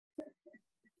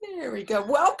There we go.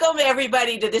 Welcome,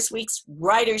 everybody, to this week's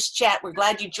Writers Chat. We're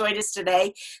glad you joined us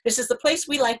today. This is the place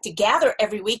we like to gather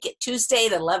every week at Tuesday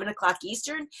at 11 o'clock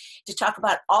Eastern to talk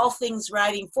about all things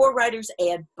writing for writers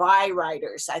and by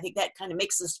writers. I think that kind of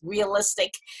makes us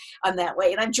realistic on that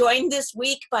way. And I'm joined this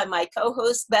week by my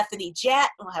co-host, Bethany Jett.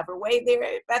 We'll have her wave there,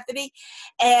 Bethany.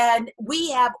 And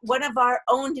we have one of our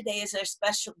own today as our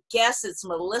special guest. It's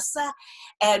Melissa.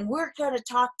 And we're going to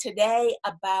talk today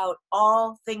about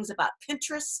all things about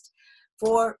Pinterest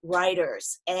for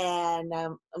writers. And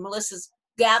Melissa's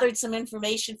gathered some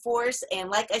information for us.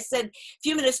 And like I said, a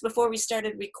few minutes before we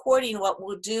started recording, what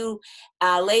we'll do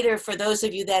later for those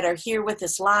of you that are here with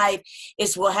us live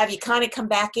is we'll have you kind of come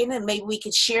back in and maybe we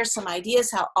could share some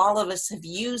ideas how all of us have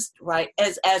used,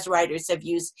 as writers have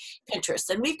used Pinterest.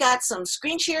 And we've got some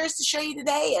screen shares to show you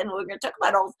today, and we're going to talk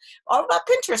about all about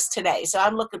Pinterest today. So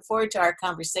I'm looking forward to our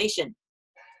conversation.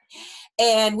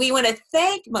 And we want to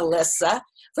thank Melissa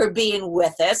for being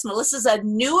with us. Melissa's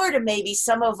newer to maybe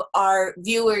some of our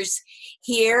viewers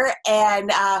here. And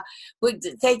we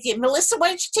thank you. Melissa, why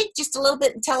don't you take just a little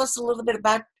bit and tell us a little bit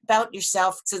about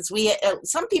yourself, since we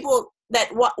some people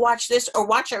that watch this or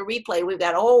watch our replay, we've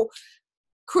got a whole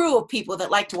crew of people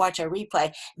that like to watch our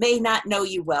replay, may not know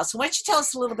you well. So why don't you tell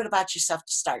us a little bit about yourself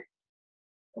to start?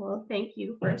 Well, thank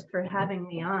you first for having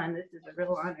me on. This is a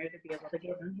real honor to be able to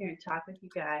get in here and talk with you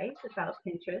guys about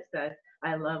Pinterest.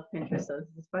 I love Pinterest, so this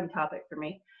is a fun topic for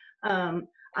me. I'm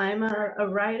a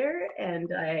writer, and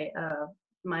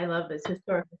my love is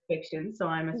historical fiction, so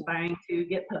I'm aspiring to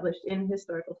get published in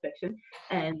historical fiction.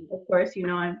 And of course, you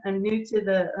know, I'm new to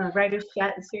the Writers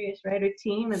Chat and Serious Writer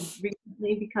team, and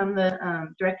recently become the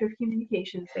Director of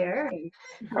Communications there, and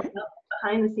helping out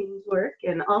behind the scenes work,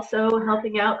 and also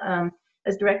helping out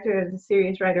as director of the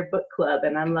Serious Writer Book Club,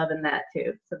 and I'm loving that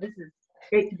too. So this is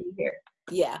great to be here.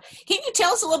 Yeah. Can you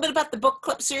tell us a little bit about the book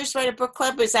club, Serious Writer Book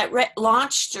Club? Is that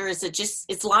launched, or is it just,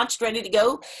 it's launched, ready to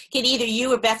go? Can either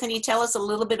you or Bethany tell us a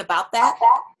little bit about that?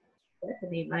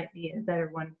 Bethany might be a better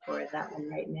one for that one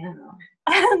right now.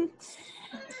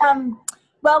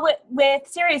 Well, with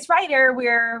Serious Writer,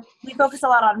 we focus a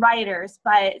lot on writers,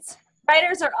 but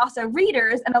writers are also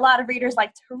readers, and a lot of readers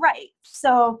like to write.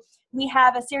 So we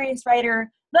have a Serious Writer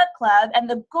Book Club, and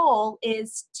the goal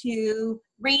is to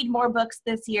read more books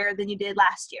this year than you did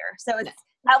last year. So it's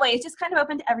that way, it's just kind of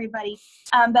open to everybody.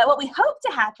 But what we hope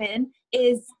to happen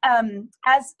is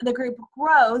as the group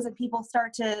grows and people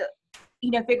start to,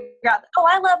 figure out, oh,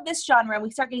 I love this genre, and we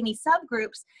start getting these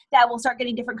subgroups, that we'll start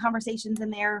getting different conversations in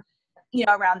there,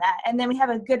 around that. And then we have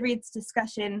a Goodreads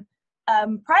discussion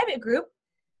private group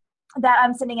that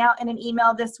I'm sending out in an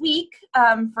email this week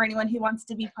for anyone who wants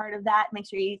to be part of that. Make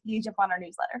sure you jump on our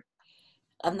newsletter.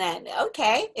 And then,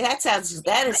 okay, that sounds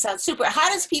super. How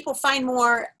does people find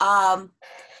more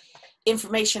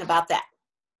information about that?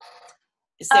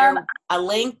 Is there a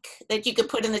link that you could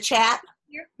put in the chat?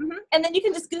 Mm-hmm. And then you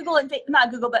can just Google, and not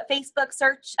Google, but Facebook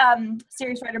search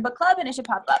Serious Writer Book Club, and it should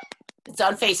pop up. It's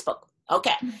on Facebook.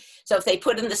 Okay. So if they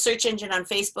put in the search engine on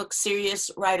Facebook, Serious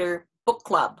Writer Book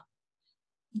Club,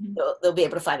 they'll be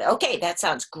able to find it. Okay, that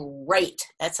sounds great.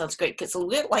 That sounds great, because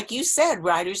like you said,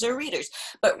 writers are readers,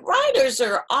 but writers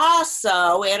are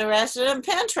also interested in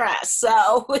Pinterest.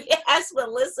 So we asked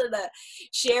Melissa to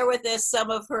share with us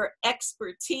some of her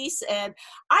expertise, and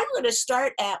I'm going to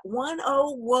start at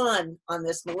 101 on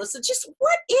this, Melissa. Just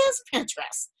what is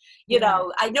Pinterest?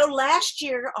 I know last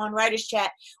year on Writers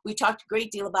Chat, we talked a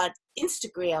great deal about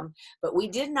Instagram, but we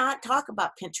did not talk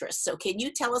about Pinterest. So can you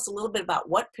tell us a little bit about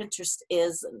what Pinterest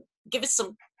is and give us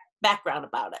some background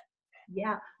about it?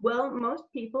 Yeah, well, most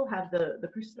people have the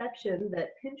perception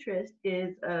that Pinterest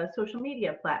is a social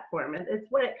media platform. It's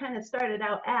what it kind of started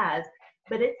out as,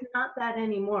 but it's not that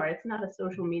anymore. It's not a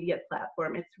social media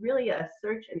platform. It's really a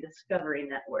search and discovery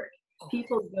network.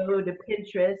 People go to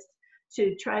Pinterest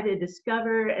to try to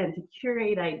discover and to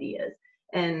curate ideas,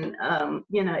 and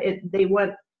they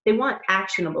want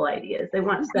actionable ideas. They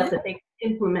want stuff that they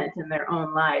can implement in their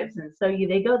own lives, and so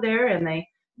they go there and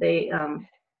they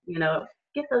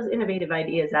get those innovative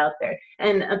ideas out there.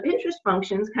 And Pinterest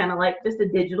functions kind of like just a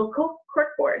digital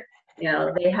corkboard.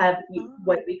 They have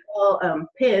what we call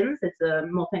pins. It's a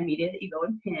multimedia that you go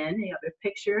and pin. You have a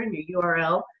picture and your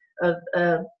URL of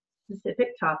a specific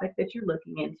topic that you're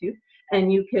looking into,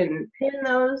 and you can pin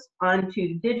those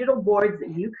onto digital boards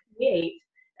that you create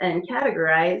and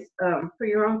categorize for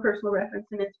your own personal reference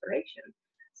and inspiration.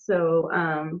 So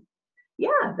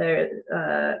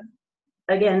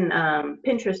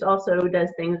Pinterest also does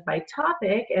things by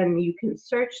topic, and you can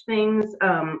search things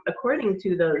according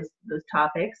to those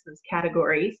topics, those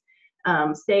categories.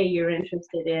 Say you're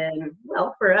interested in,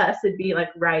 well, for us, it'd be like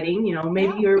writing,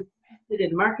 maybe you're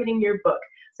interested in marketing your book.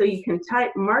 So you can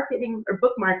type marketing or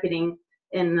book marketing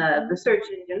in the search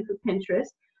engine for Pinterest,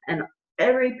 and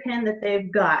every pin that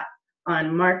they've got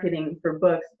on marketing for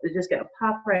books is just going to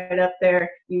pop right up there.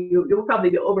 You'll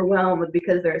probably be overwhelmed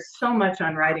because there's so much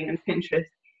on writing on Pinterest,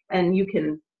 and you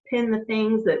can pin the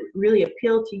things that really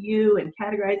appeal to you and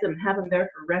categorize them and have them there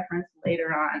for reference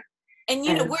later on.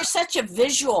 And we're such a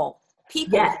visual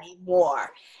people anymore.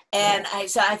 And I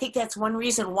think that's one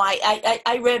reason why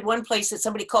I read one place that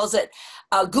somebody calls it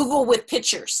Google with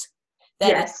pictures.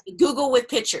 Google with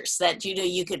pictures, that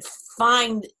you could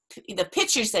find the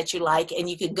pictures that you like and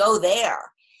you could go there.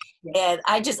 And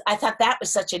I thought that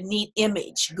was such a neat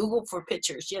image. Google for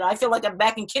pictures. I feel like I'm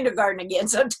back in kindergarten again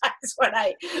sometimes when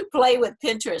I play with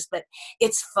Pinterest, but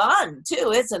it's fun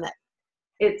too, isn't it?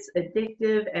 It's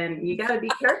addictive, and you got to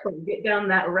be careful. You get down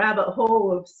that rabbit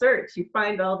hole of search. You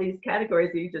find all these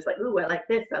categories and you're just like, ooh, I like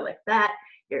this, I like that.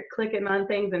 You're clicking on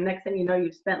things, and next thing you know,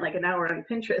 you've spent like an hour on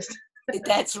Pinterest.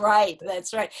 That's right.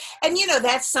 And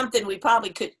that's something we probably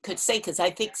could say, because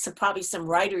I think probably some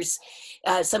writers,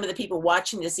 some of the people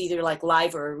watching this either like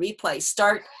live or a replay,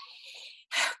 start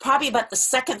probably about the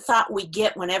second thought we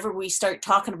get whenever we start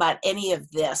talking about any of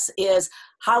this is,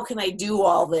 how can I do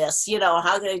all this?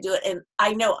 How can I do it? And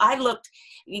I know I looked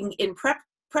in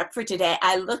prep for today,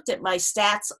 I looked at my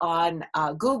stats on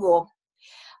Google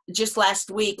just last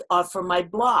week for my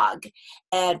blog,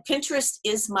 and Pinterest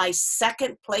is my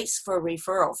second place for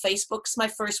referral. Facebook's my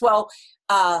first.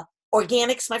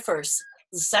 Organic's my first.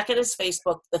 The second is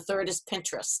Facebook. The third is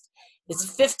Pinterest.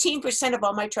 It's 15% of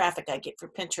all my traffic I get for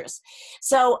Pinterest.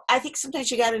 So I think sometimes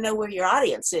you got to know where your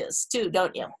audience is too,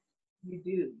 don't you? You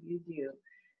do.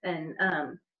 And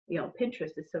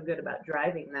Pinterest is so good about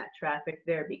driving that traffic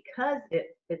there because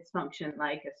it's functioned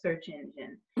like a search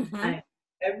engine. Mm-hmm.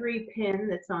 Every pin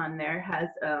that's on there has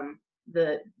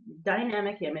the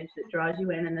dynamic image that draws you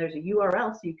in, and there's a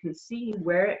URL so you can see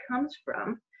where it comes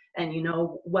from, and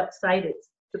what site it's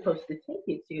supposed to take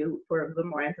you to for a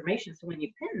little more information. So when you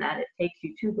pin that, it takes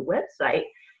you to the website,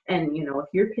 and if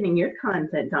you're pinning your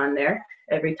content on there,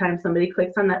 every time somebody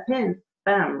clicks on that pin,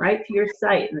 bam, right to your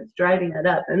site, and it's driving it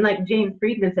up. And like Jane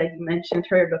Friedman said, you mentioned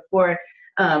her before,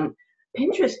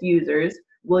 Pinterest users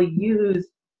will use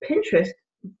Pinterest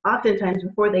oftentimes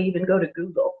before they even go to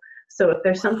Google. So if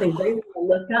there's something they want to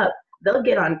look up, they'll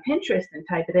get on Pinterest and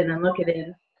type it in and look it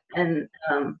in and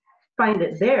find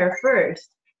it there first.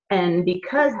 And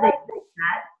because they do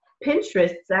that,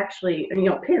 Pinterest's actually,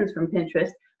 pins from Pinterest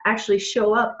actually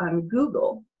show up on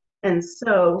Google. And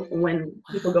so when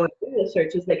people go into Google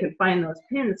searches, they can find those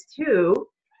pins too.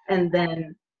 And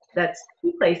then that's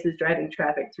two places driving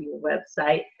traffic to your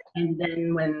website. And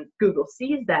then when Google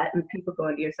sees that and people go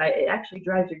into your site, it actually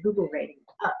drives your Google rating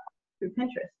up through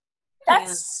Pinterest.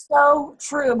 That's so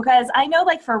true, because I know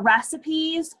like for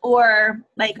recipes or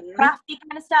like crafty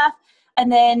kind of stuff, and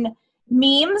then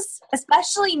memes,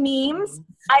 especially memes,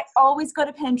 I always go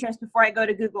to Pinterest before I go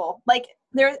to Google. Like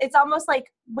it's almost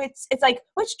like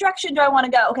which direction do I want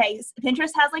to go? Okay,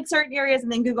 Pinterest has like certain areas,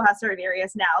 and then Google has certain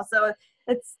areas now. So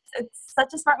it's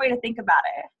such a smart way to think about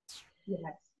it.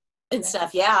 Yes. And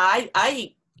stuff. Yeah,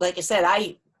 I like I said,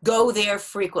 I go there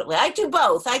frequently. I do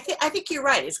both. I think you're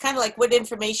right. It's kind of like, what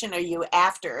information are you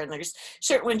after? And there's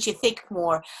certain ones you think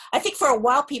more. I think for a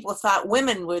while people thought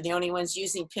women were the only ones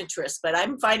using Pinterest, but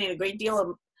I'm finding a great deal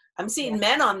of, I'm seeing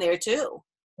men on there too.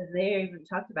 They even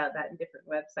talked about that in different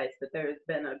websites, that there's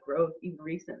been a growth even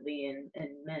recently in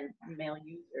male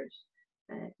users.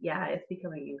 It's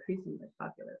becoming increasingly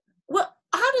popular. Well,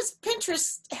 how does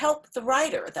Pinterest help the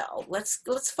writer though?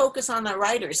 Let's focus on the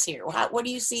writers here. What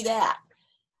do you see that?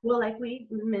 Well, like we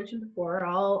mentioned before,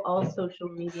 all social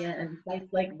media and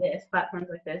sites like this, platforms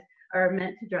like this, are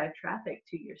meant to drive traffic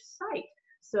to your site.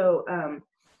 So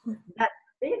that's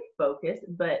a big focus,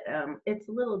 but it's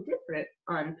a little different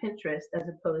on Pinterest as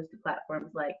opposed to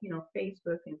platforms like,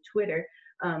 Facebook and Twitter.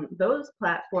 Those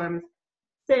platforms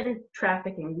send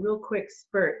traffic in real quick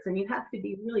spurts, and you have to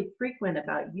be really frequent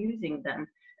about using them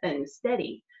and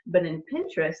steady. But in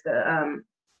Pinterest,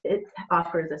 it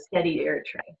offers a steadier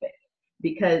traffic,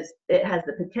 because it has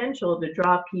the potential to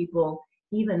draw people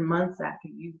even months after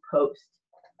you post.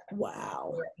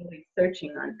 Wow. They're always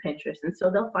searching on Pinterest. And so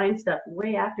they'll find stuff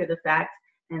way after the fact,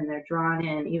 and they're drawn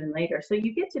in even later. So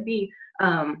you get to be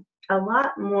a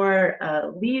lot more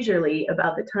leisurely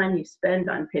about the time you spend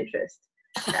on Pinterest.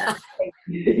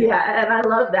 Yeah, and I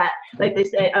love that. Like they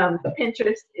say,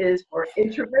 Pinterest is for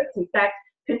introverts. In fact,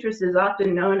 Pinterest is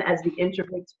often known as the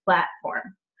introverts platform.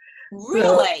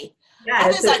 Really? So, yeah,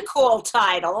 that is a cool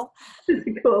title. It's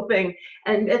a cool thing.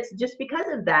 And it's just because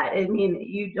of that. I mean,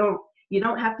 you You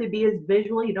don't have to be as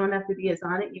visual. You don't have to be as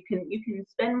on it. You can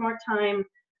spend more time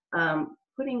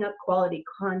putting up quality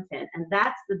content. And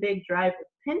that's the big drive with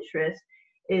Pinterest,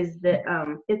 is that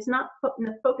it's not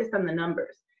focused on the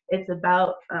numbers. It's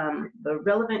about the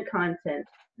relevant content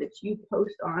that you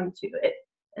post onto it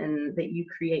and that you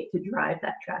create to drive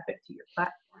that traffic to your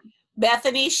platform.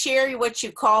 Bethany, share what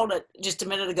you called it just a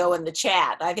minute ago in the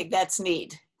chat. I think that's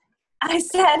neat. I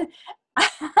said,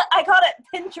 I called it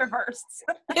Pinterverse.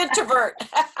 Pintrovert.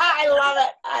 I love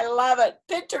it. I love it.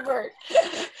 Pintrovert.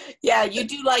 Yeah, you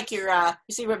do like your,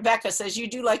 you see, Rebecca says you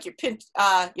do like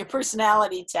your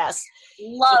personality test.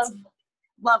 Love.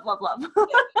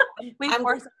 We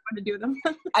force everyone to do them.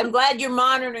 I'm glad you're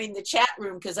monitoring the chat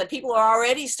room, because people are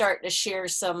already starting to share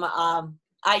some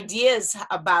ideas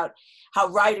about how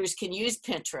writers can use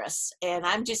Pinterest. And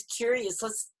I'm just curious,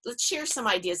 let's share some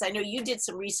ideas. I know you did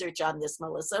some research on this,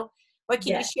 Melissa. What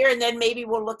can you share? And then maybe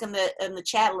we'll look in the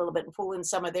chat a little bit and pull in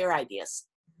some of their ideas.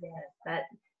 Yes, that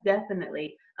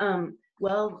definitely.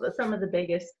 Well, some of the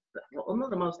biggest, one of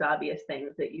the most obvious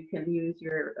things that you can use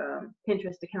your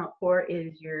Pinterest account for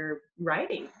is your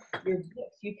writing, your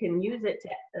books. You can use it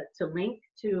to link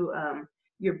to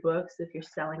your books. If you're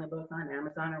selling a book on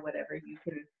Amazon or whatever, you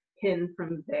can pin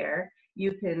from there.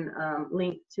 You can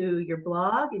link to your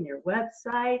blog and your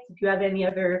website. If you have any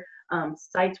other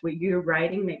sites where you're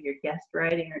writing, maybe you're guest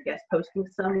writing or guest posting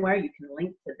somewhere, you can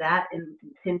link to that in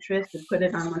Pinterest and put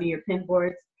it on one of your pin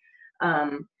boards.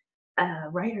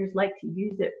 Writers like to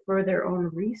use it for their own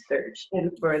research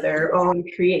and for their own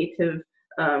creative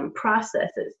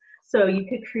processes. So you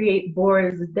could create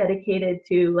boards dedicated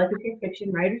to, like if you're a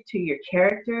fiction writer, to your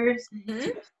characters,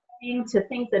 to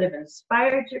things that have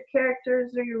inspired your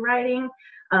characters or your writing.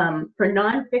 For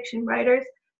nonfiction writers,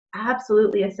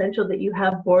 absolutely essential that you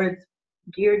have boards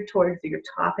geared towards your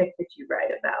topic that you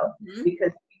write about,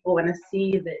 because people want to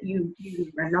see that you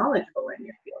are knowledgeable in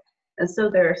your field. And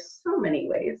so there are so many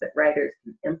ways that writers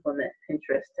can implement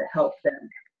Pinterest to help them.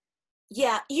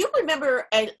 Yeah, you remember,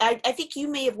 I think you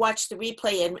may have watched the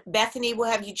replay, and Bethany, will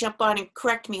have you jump on and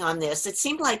correct me on this. It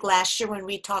seemed like last year when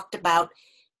we talked about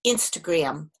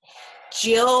Instagram,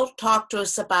 Jill talked to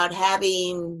us about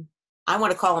having, I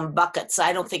want to call them buckets.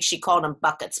 I don't think she called them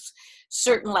buckets.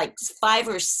 Certain like 5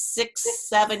 or 6,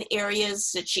 7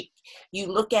 areas that you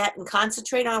look at and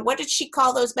concentrate on. What did she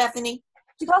call those, Bethany?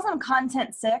 She calls them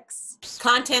Content 6.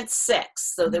 Content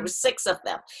 6. So there were 6 of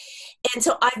them. And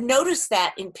so I've noticed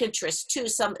that in Pinterest too,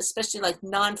 some, especially like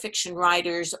nonfiction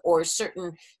writers or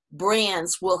certain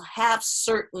brands will have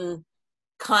certain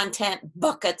content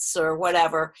buckets or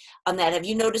whatever on that. Have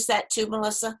you noticed that too,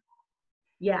 Melissa?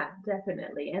 Yeah,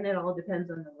 definitely. And it all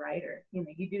depends on the writer. You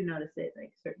know, you do notice it,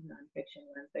 like certain nonfiction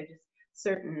ones, they're just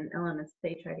certain elements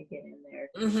they try to get in there.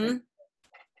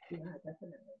 Yeah,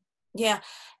 definitely. Yeah.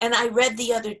 And I read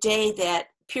the other day that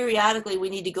periodically we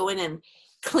need to go in and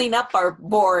clean up our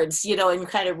boards, you know, and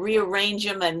kind of rearrange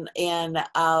them and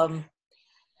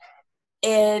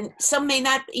some may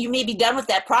not, you may be done with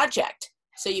that project.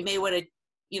 So you may want to,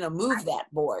 you know, move that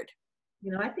board.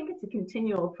 You know, I think it's a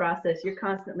continual process. You're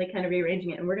constantly kind of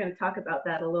rearranging it. And we're going to talk about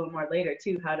that a little more later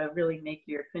too, how to really make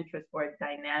your Pinterest board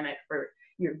dynamic for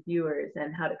your viewers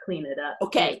and how to clean it up.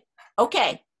 Okay.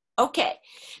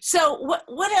 So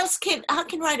what else how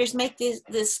can writers make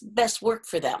this best work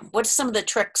for them? What's some of the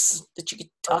tricks that you could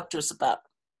talk to us about?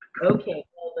 Okay,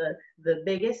 well, the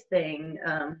biggest thing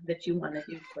that you want to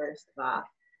do first off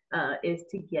is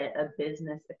to get a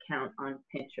business account on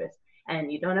Pinterest.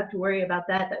 And you don't have to worry about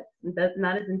that. That's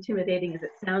not as intimidating as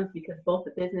it sounds, because both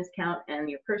the business account and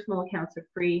your personal accounts are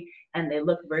free and they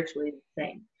look virtually the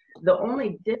same. The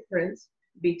only difference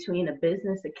between a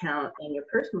business account and your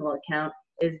personal account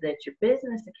is that your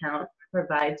business account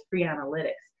provides free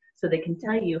analytics. So they can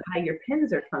tell you how your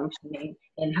pins are functioning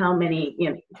and how many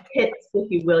hits,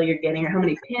 if you will, you're getting, or how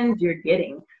many pins you're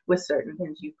getting with certain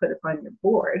pins you put up on your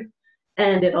board.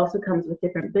 And it also comes with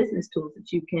different business tools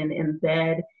that you can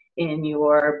embed in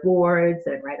your boards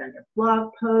and write on your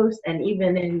blog posts and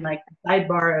even in like the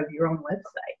sidebar of your own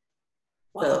website.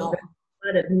 Wow. So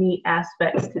there's a lot of neat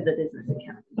aspects to the business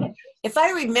account. If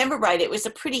I remember right, it was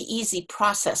a pretty easy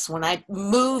process when I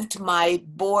moved my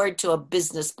board to a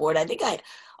business board. I think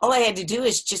all I had to do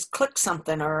is just click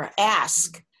something or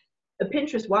ask. The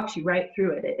Pinterest walks you right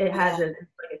through it. It has like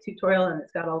a tutorial, and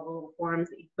it's got all the little forms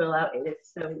that you fill out. It is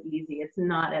so easy. It's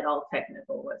not at all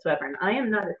technical whatsoever. And I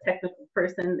am not a technical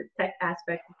person. The tech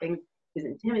aspect of things is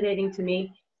intimidating to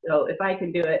me. So if I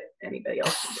can do it, anybody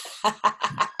else can do it.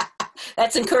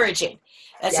 That's encouraging.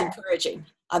 That's Yeah. encouraging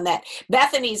on that.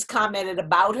 Bethany's commented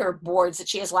about her boards, that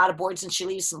she has a lot of boards and she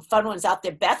leaves some fun ones out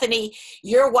there. Bethany,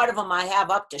 you're one of them I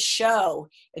have up to show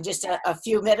in just a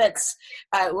few minutes.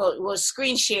 We'll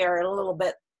screen share in a little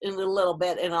bit,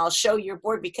 and I'll show your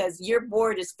board, because your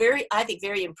board is I think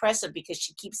very impressive, because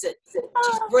she keeps it,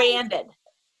 she's branded.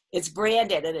 It's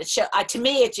branded, and to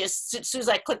me, it just, as soon as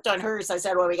I clicked on hers, I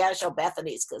said, well, we got to show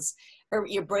Bethany's, because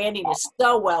your branding is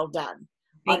so well done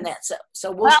on that.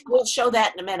 So we'll show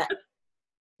that in a minute.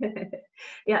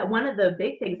 Yeah, one of the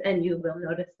big things, and you will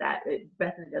notice that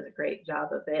Bethany does a great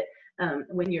job of it,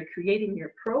 when you're creating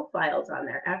your profiles on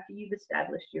there, after you've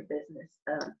established your business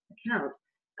account,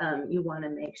 you want to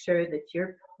make sure that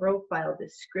your profile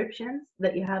descriptions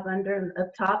that you have under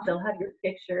up top, they'll have your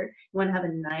picture. You want to have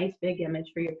a nice big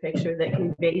image for your picture that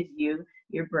conveys you,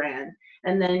 your brand.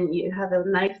 And then you have a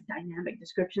nice dynamic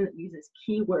description that uses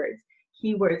keywords.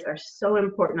 Keywords are so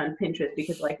important on Pinterest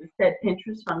because, like we said,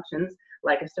 Pinterest functions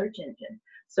like a search engine.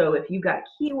 So if you got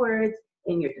keywords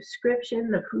in your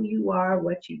description of who you are,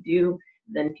 what you do,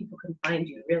 then people can find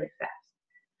you really fast.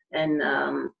 And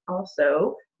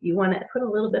also, you want to put a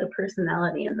little bit of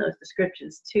personality in those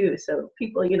descriptions too, so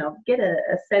people, get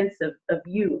a sense of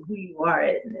you, who you are,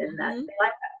 and that they like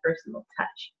that personal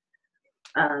touch.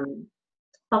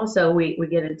 Also, we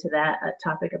get into that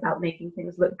topic about making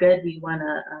things look good. We want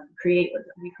to create what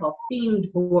we call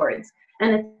themed boards.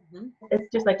 And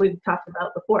it's just like we've talked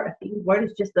about before. A themed board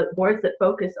is just the boards that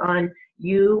focus on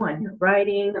you, on your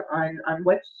writing, on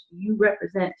what you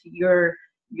represent to your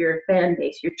fan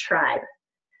base, your tribe.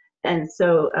 And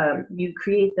so you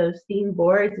create those theme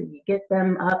boards and you get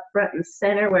them up front and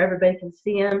center where everybody can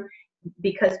see them.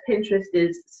 Because Pinterest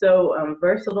is so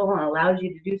versatile and allows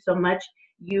you to do so much,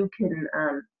 you can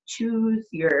choose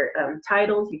your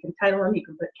titles. You can title them. You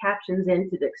can put captions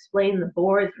in to explain the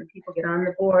boards when people get on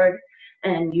the board.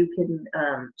 And you can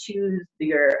choose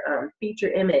your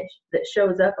feature image that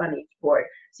shows up on each board.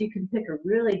 So you can pick a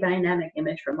really dynamic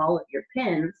image from all of your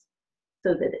pins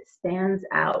so that it stands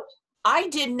out. I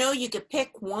didn't know you could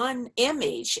pick one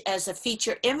image as a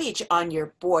feature image on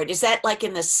your board. Is that like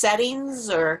in the settings,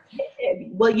 or?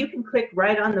 Well, you can click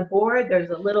right on the board. There's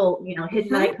a little,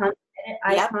 hidden icon, edit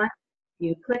icon.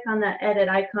 You click on that edit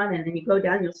icon, and then you go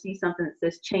down, you'll see something that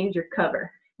says change your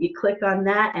cover. You click on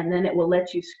that, and then it will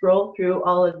let you scroll through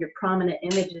all of your prominent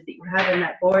images that you have on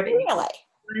that board. Really?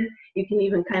 You can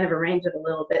even kind of arrange it a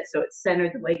little bit so it's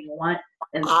centered the way you want.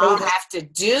 And I'll have to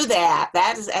do that.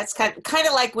 That's kind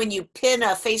of like when you pin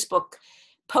a Facebook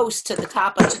post to the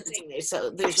top of the thing. There's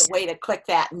a way to click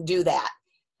that and do that.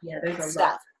 Yeah, there's a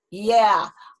stuff. lot. Yeah,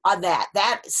 on that.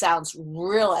 That sounds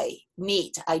really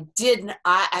neat.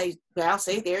 Well,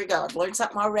 see, there you go. I've learned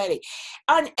something already.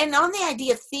 And on the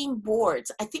idea of theme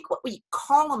boards, I think what we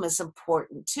call them is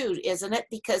important too, isn't it?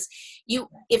 Because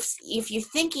if you're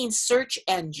thinking search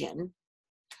engine,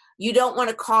 you don't want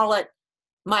to call it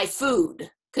my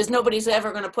food, because nobody's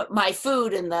ever going to put my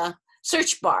food in the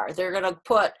search bar. They're going to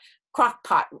put crock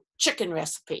pot chicken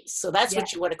recipes. So that's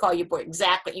what you want to call your board.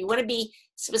 Exactly. You want to be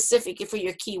specific for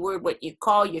your keyword, what you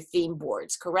call your theme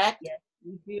boards, correct? Yes,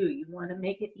 you do. You want to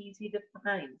make it easy to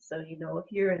find. So, if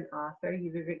you're an author,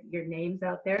 your name's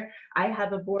out there. I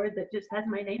have a board that just has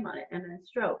my name on it, and then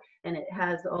Stroh, and it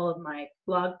has all of my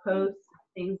blog posts,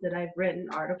 things that I've written,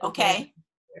 articles. Okay.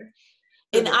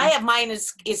 And I have mine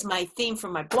is my theme for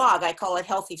my blog. I call it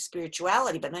Healthy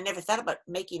Spirituality, but I never thought about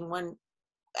making one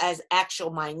as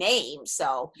actual my name.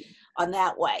 So on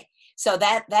that way. So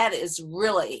that is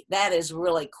really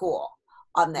cool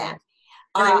on that.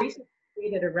 I recently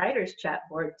created a writer's chat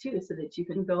board too, so that you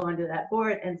can go onto that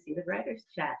board and see the writer's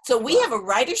chat. So we have a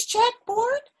writer's chat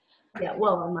board? Yeah,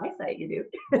 well, on my site you do.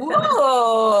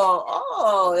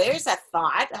 Oh, there's a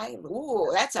thought.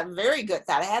 That's a very good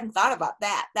thought. I hadn't thought about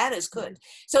that. That is good.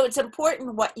 So it's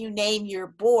important what you name your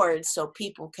board so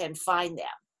people can find them.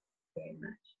 Very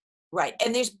much. Right.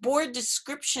 And there's board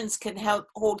descriptions can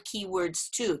hold keywords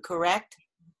too, correct?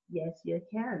 Yes, you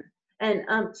can. And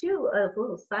too, a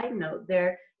little side note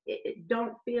there,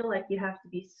 don't feel like you have to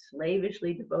be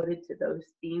slavishly devoted to those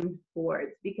themed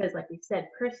boards, because like we said,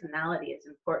 personality is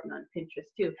important on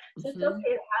Pinterest too. So it's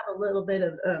okay to have a little bit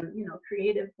of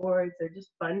creative boards or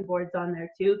just fun boards on there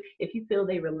too, if you feel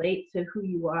they relate to who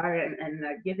you are and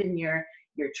are giving your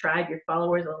tribe, your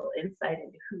followers, a little insight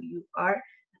into who you are.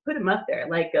 Put them up there,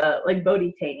 like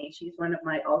Bodhi Taney. She's one of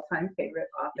my all-time favorite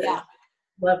authors. Yeah.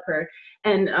 Love her.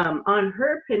 And on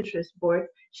her Pinterest board,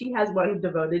 she has one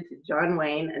devoted to John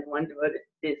Wayne and one devoted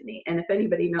to Disney. And if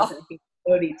anybody knows anything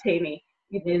about Bodhi Taney,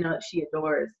 you know she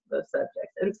adores those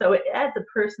subjects. And so it adds a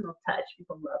personal touch.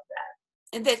 People love that.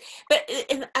 And that, but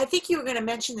and I think you were going to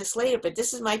mention this later, but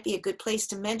might be a good place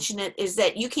to mention it, is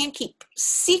that you can keep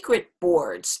secret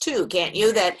boards too, can't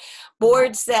you? That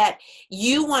boards that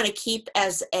you want to keep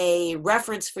as a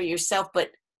reference for yourself,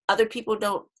 but other people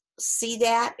don't see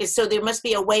that. So there must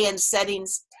be a way in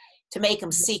settings to make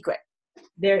them secret.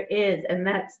 There is, and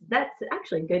that's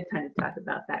actually a good time to talk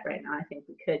about that right now. I think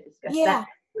we could discuss Yeah. that.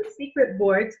 The secret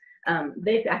boards,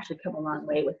 they've actually come a long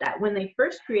way with that. When they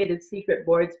first created secret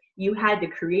boards, you had to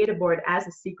create a board as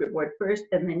a secret board first,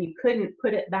 and then you couldn't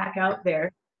put it back out there,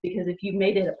 because if you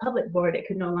made it a public board, it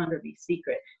could no longer be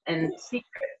secret. And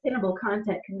secret pinnable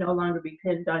content can no longer be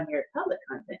pinned on your public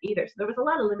content either. So there was a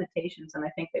lot of limitations, and I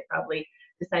think they probably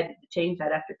decided to change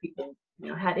that after people,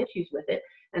 had issues with it.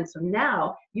 And so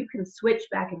now you can switch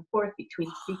back and forth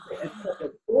between secret and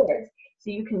public boards. So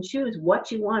you can choose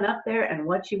what you want up there and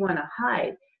what you want to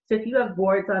hide. So if you have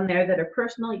boards on there that are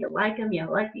personal, you like them, you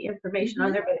like the information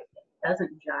on there, but it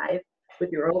doesn't jive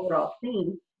with your overall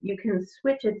theme, you can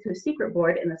switch it to a secret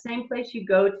board in the same place you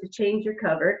go to change your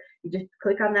cover. You just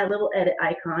click on that little edit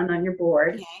icon on your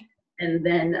board, Okay. and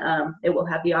then it will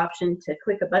have the option to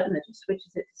click a button that just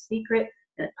switches it to secret,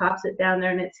 and it pops it down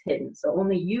there and it's hidden. So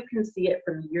only you can see it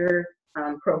from your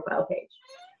profile page.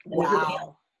 And everybody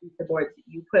else sees the boards that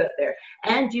you put up there.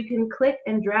 And you can click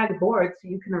and drag boards so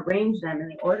you can arrange them in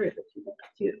the order that you want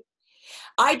too.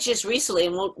 I just recently,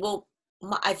 and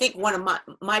I think one of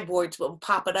my boards will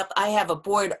pop it up. I have a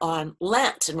board on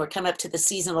Lent, and we're coming up to the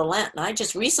season of Lent. And I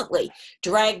just recently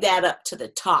dragged that up to the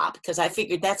top because I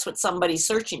figured that's what somebody's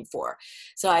searching for.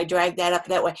 So I dragged that up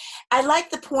that way. I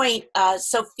like the point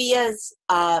Sophia's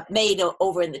made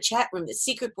over in the chat room that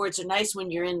secret boards are nice when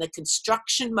you're in the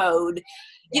construction mode.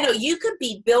 Yeah. You could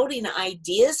be building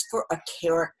ideas for a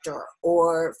character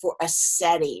or for a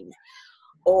setting,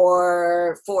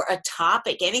 or for a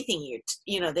topic, anything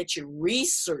that you're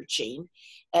researching,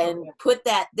 and put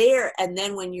that there. And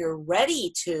then when you're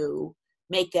ready to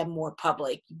make them more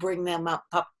public, bring them up,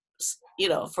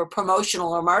 for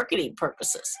promotional or marketing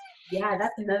purposes. Yeah,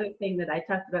 that's another thing that I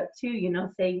talked about too.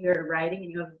 Say you're writing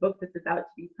and you have a book that's about to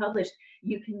be published,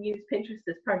 you can use Pinterest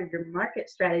as part of your market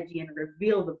strategy and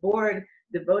reveal the board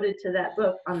devoted to that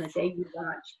book on the day you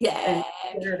launch. Yeah.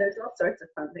 And there's all sorts of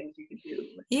fun things you can do.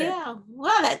 Yeah.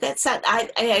 Well, that's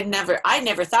I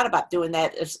never thought about doing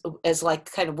that as like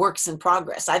kind of works in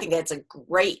progress. I think that's a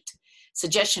great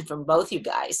suggestion from both you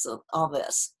guys on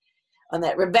this. On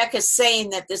that, Rebecca's saying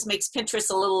that this makes Pinterest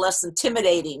a little less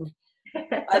intimidating.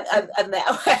 on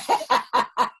that.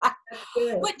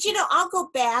 But I'll go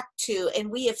back to,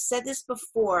 and we have said this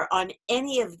before on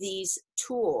any of these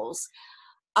tools,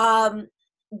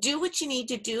 do what you need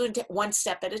to do one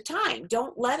step at a time.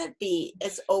 Don't let it be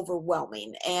as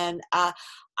overwhelming. And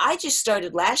I just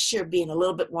started last year being a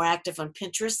little bit more active on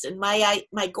Pinterest, and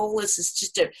my goal is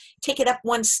just to take it up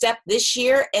one step this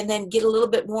year and then get a little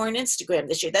bit more on Instagram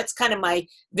this year. That's kind of my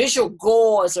visual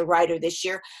goal as a writer this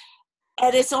year.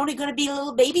 And it's only going to be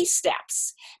little baby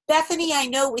steps. Bethany, I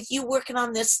know with you working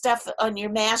on this stuff on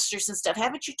your masters and stuff,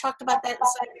 haven't you talked about that in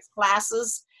some of your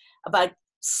classes, about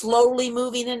slowly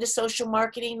moving into social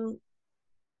marketing?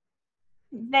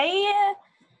 They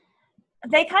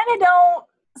kind of don't,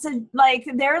 so like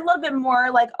they're a little bit more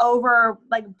like over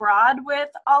like broad with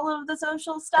all of the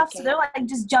social stuff. Okay. So they're like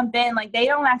just jump in, like they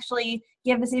don't actually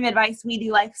give the same advice we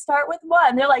do, like start with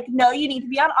one. They're like, no, you need to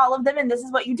be on all of them and this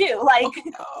is what you do. Like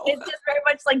It's just very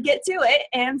much like get to it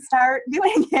and start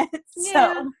doing it.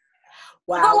 Yeah. So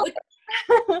wow.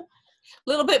 A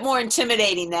little bit more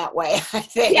intimidating that way, I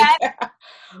think. Yeah.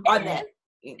 On that.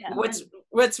 Yeah.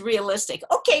 What's realistic.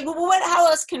 Okay, well how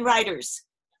else can writers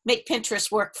make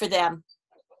Pinterest work for them?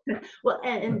 Well,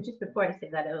 and just before I say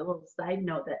that, a little side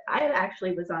note that I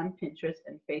actually was on Pinterest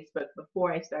and Facebook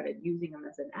before I started using them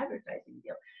as an advertising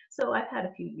deal. So I've had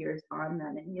a few years on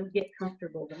them, and you'll get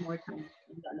comfortable the more time you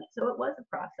spend on it. So it was a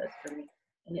process for me,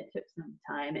 and it took some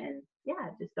time. And yeah,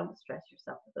 just don't stress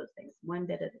yourself with those things. One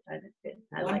bit at a time is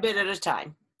good. One bit at a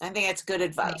time. I think that's good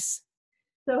advice.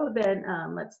 So then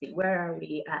let's see, where are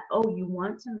we at? Oh, you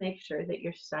want to make sure that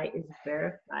your site is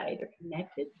verified or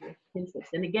connected with Pinterest.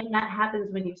 And again, that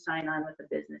happens when you sign on with a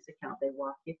business account. They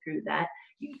walk you through that.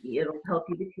 It'll help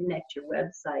you to connect your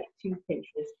website to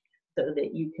Pinterest so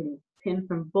that you can pin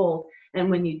from both. And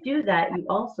when you do that, you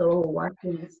also want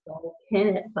to install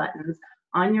pin it buttons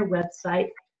on your website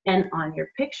and on your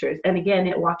pictures. And again,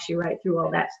 it walks you right through all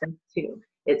that stuff too.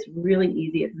 It's really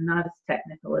easy. It's not as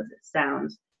technical as it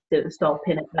sounds to install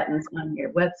pin it buttons on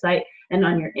your website and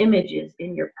on your images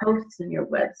in your posts in your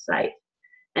website.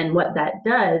 And what that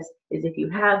does is if you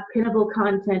have pinnable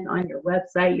content on your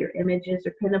website, your images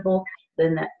are pinnable,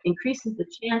 then that increases the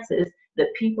chances that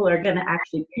people are going to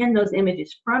actually pin those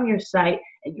images from your site,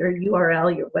 and your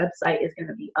URL, your website is going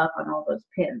to be up on all those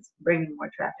pins, bringing more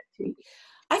traffic to you.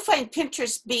 I find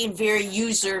Pinterest being very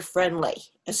user friendly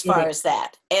as It far is. as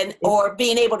that, and or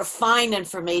being able to find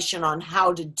information on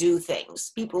how to do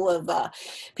things. People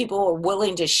are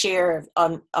willing to share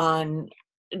on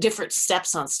different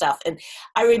steps on stuff. And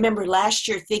I remember last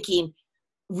year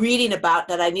reading about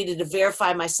that I needed to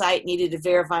verify my site,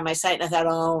 and I thought,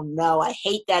 oh no, I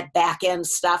hate that back end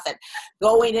stuff. And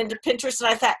going into Pinterest, and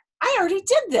I thought, I already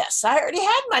did this. I already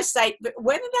had my site, but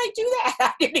when did I do that?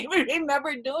 I didn't even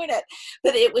remember doing it.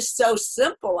 But it was so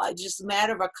simple. I just, a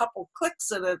matter of a couple clicks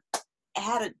and I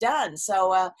had it done.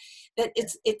 So that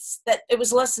it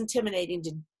was less intimidating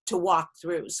to walk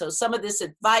through. So some of this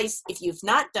advice, if you've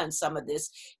not done some of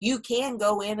this, you can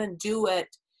go in and do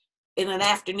it in an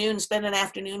afternoon, spend an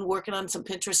afternoon working on some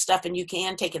Pinterest stuff, and you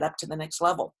can take it up to the next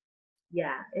level.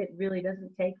 Yeah, it really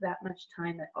doesn't take that much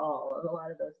time at all. A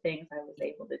lot of those things I was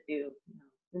able to do,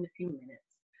 in a few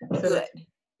minutes. So Good.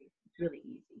 it's really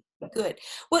easy. Good.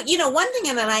 Well, one thing,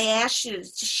 and then I asked you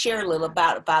to share a little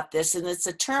about this, and it's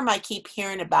a term I keep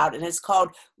hearing about, and it's called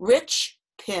rich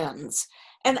pins.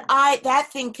 And that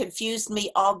thing confused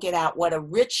me all get out, what a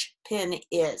rich pin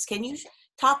is. Can you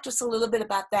talk to us a little bit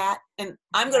about that? And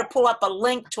I'm going to pull up a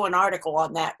link to an article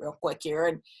on that real quick here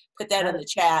and put that in the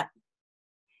chat.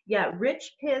 Yeah,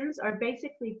 rich pins are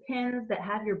basically pins that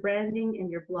have your branding and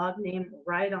your blog name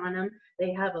right on them.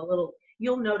 They have a little,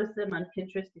 you'll notice them on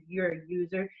Pinterest if you're a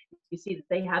user. You see that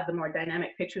they have the more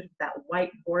dynamic pictures with that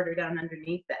white border down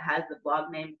underneath that has the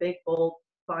blog name, big, bold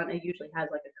font. It usually has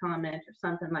like a comment or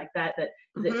something like that that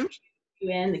cues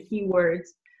you in, the keywords,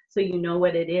 so you know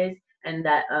what it is. And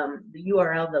that the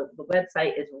URL, the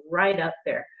website is right up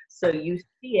there. So you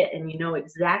see it and you know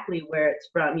exactly where it's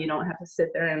from. You don't have to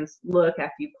sit there and look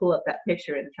after you pull up that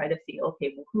picture and try to see,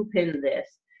 okay, well, who pinned this?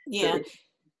 Yeah. So that you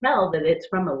tell that it's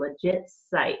from a legit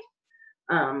site.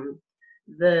 Like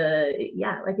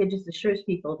it just assures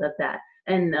people that.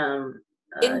 And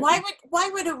why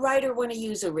would a writer want to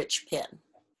use a rich pin?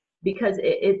 Because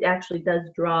it actually does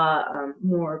draw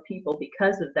more people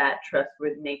because of that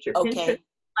trustworthy nature. Okay. Pinterest,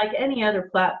 like any other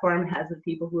platform, has the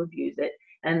people who abuse it,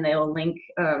 and they'll link,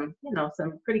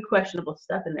 some pretty questionable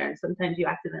stuff in there. And sometimes you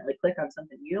accidentally click on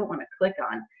something you don't want to click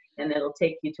on, and it'll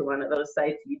take you to one of those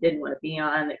sites you didn't want to be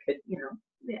on that could,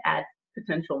 add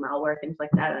potential malware, things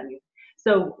like that on you.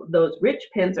 So those rich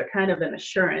pins are kind of an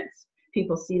assurance.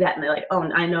 People see that and they're like, oh,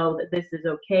 I know that this is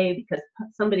okay because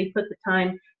somebody put the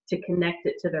time to connect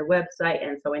it to their website,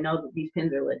 and so I know that these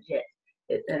pins are legit.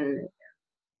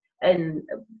 And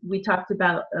we talked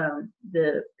about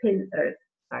the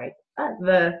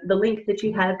link that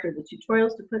you had for the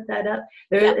tutorials to put that up.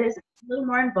 There is a little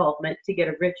more involvement to get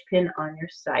a rich pin on your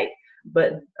site,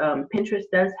 but Pinterest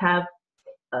does have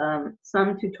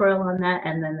some tutorial on that,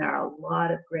 and then there are a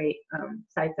lot of great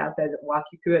sites out there that walk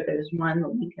you through it. There's one, the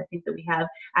link I think that we have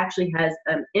actually has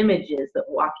images that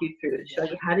walk you through to show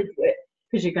you how to do it,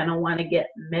 because you're going to want to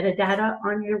get metadata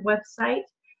on your website.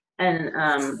 And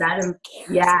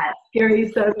scary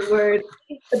is the word,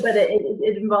 but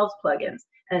it involves plugins.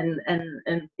 And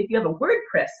if you have a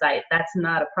WordPress site, that's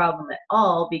not a problem at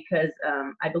all, because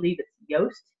I believe it's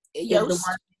Yoast is the one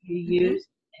that you use.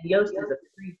 And Yoast is a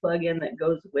free plugin that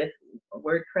goes with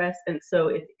WordPress. And so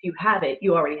if you have it,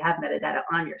 you already have metadata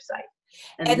on your site.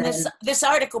 And this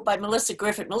article by Melissa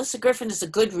Griffin is a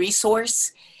good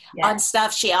resource on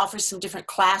stuff. She offers some different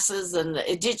classes, and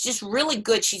it's just really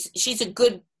good. She's a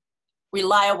good,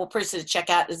 reliable person to check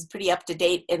out. Is pretty up to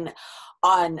date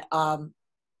on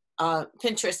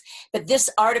Pinterest. But this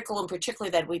article in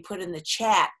particular that we put in the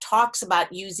chat talks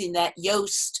about using that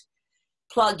Yoast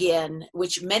plugin,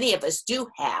 which many of us do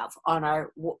have on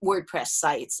our WordPress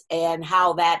sites, and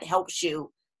how that helps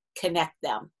you connect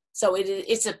them. So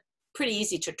it's a pretty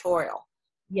easy tutorial.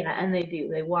 Yeah, and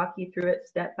they walk you through it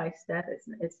step by step.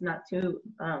 It's not too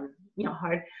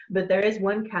hard, but there is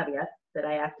one caveat that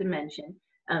I have to mention.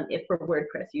 If for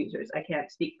WordPress users, I can't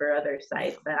speak for other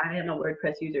sites, but I am a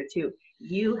WordPress user too.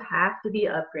 You have to be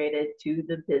upgraded to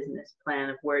the business plan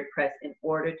of WordPress in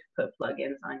order to put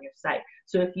plugins on your site.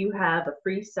 So if you have a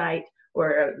free site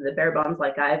or the bare bones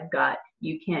like I've got,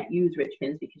 you can't use rich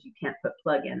pins because you can't put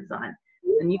plugins on.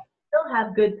 And you still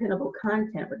have good pinnable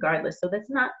content regardless. So that's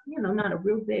not, not a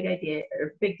real big idea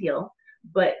or big deal,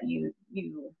 but you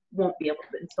won't be able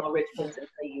to install rich pins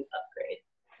until you upgrade.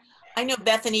 I know,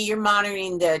 Bethany, you're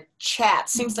monitoring the chat.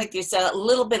 Seems like there's a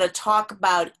little bit of talk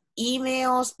about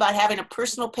emails, about having a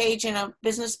personal page and a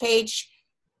business page.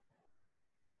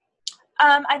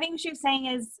 I think what she was saying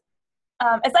is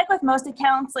It's like with most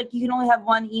accounts, like you can only have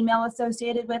one email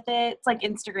associated with it. It's like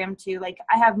Instagram too. Like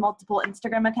I have multiple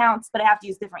Instagram accounts, but I have to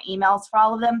use different emails for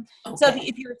all of them. Okay. So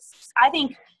if you're, I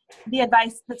think the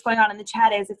advice that's going on in the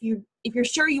chat is if you're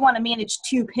sure you want to manage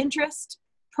 2 Pinterest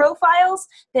profiles,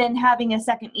 then having a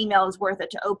second email is worth it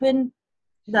to open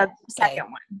the second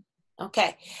one.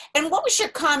 Okay. And what was your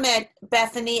comment,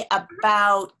 Bethany,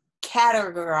 about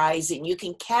categorizing? You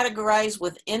can categorize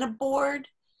within a board.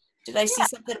 Did I see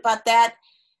something about that?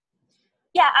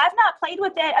 Yeah, I've not played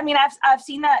with it. I mean, I've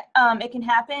seen that it can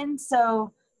happen.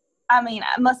 So, I mean,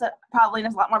 Melissa probably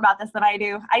knows a lot more about this than I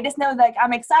do. I just know that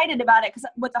I'm excited about it because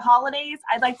with the holidays,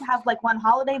 I'd like to have like one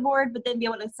holiday board, but then be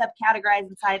able to subcategorize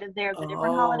inside of there the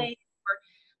different holidays, or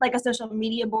like a social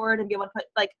media board and be able to put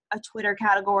like a Twitter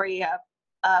category, a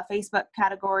Facebook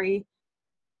category.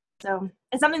 So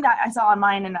it's something that I saw on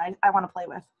mine and I want to play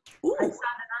with. Ooh. I saw that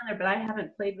on there, but I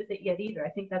haven't played with it yet either. I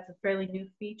think that's a fairly new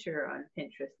feature on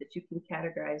Pinterest that you can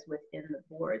categorize within the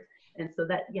boards. And so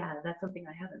that's something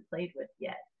I haven't played with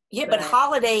yet. Yeah, but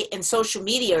holiday and social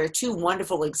media are 2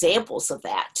 wonderful examples of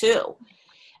that too.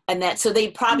 And that, so they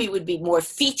probably would be more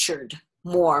featured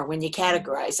more when you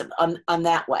categorize them on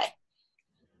that way.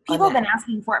 People have been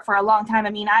asking for it for a long time.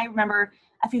 I mean, I remember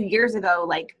a few years ago,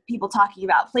 like people talking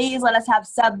about, please let us have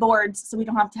sub boards so we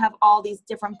don't have to have all these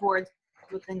different boards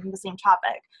within the same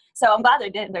topic. So I'm glad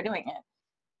they're doing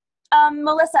it.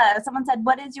 Melissa, someone said,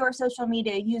 what is your social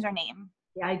media username?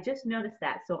 Yeah, I just noticed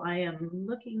that. So I'm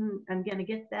going to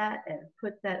get that and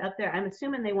put that up there. I'm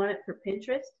assuming they want it for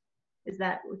Pinterest. Is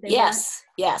that what they want?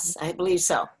 Yes, I believe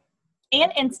so.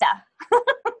 And Insta.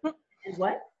 And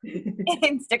what?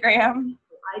 Instagram.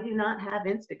 I do not have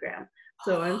Instagram.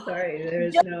 So I'm sorry.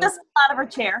 There's just out of her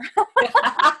chair.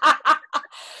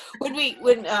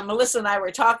 When Melissa and I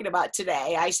were talking about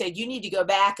today, I said, you need to go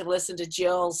back and listen to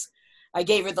Jill's. I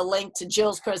gave her the link to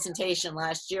Jill's presentation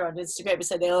last year on Instagram. I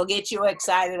said, they'll get you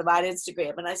excited about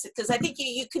Instagram. And I said, because I think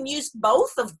you can use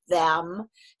both of them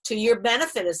to your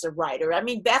benefit as a writer. I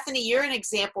mean, Bethany, you're an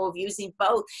example of using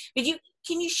both. But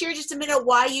can you share just a minute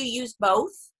why you use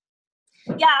both?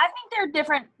 Yeah, I think they're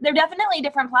different. They're definitely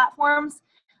different platforms.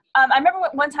 I remember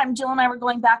one time Jill and I were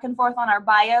going back and forth on our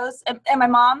bios and my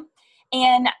mom,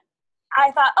 and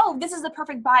I thought, oh, this is the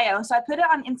perfect bio. So I put it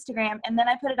on Instagram and then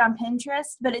I put it on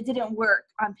Pinterest, but it didn't work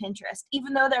on Pinterest.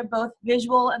 Even though they're both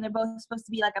visual and they're both supposed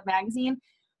to be like a magazine,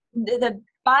 the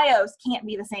bios can't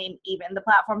be the same even. The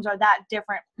platforms are that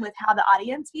different with how the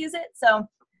audience views it. So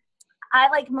I,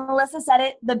 like Melissa said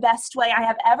it, the best way I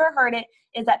have ever heard it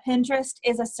is that Pinterest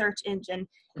is a search engine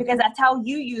because that's how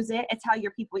you use it. It's how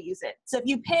your people use it. So if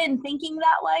you pin thinking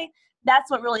that way, that's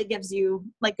what really gives you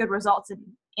like good results in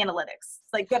analytics,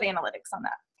 like good analytics on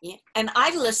that. Yeah. And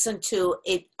I listened to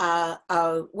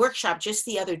a workshop just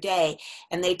the other day,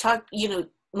 and they talked,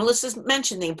 Melissa's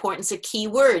mentioned the importance of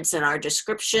keywords in our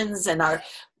descriptions and our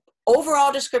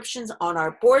overall descriptions, on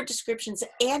our board descriptions,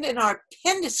 and in our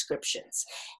pin descriptions.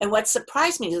 And what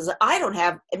surprised me is that I don't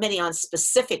have many on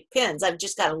specific pins. I've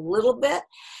just got a little bit.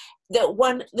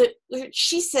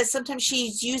 She says sometimes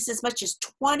she's used as much as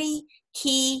 20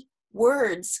 key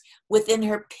words within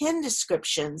her pin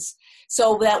descriptions,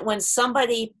 so that when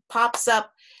somebody pops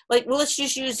up, like, well, let's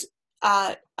just use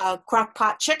crock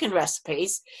pot chicken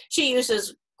recipes. She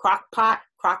uses crock pot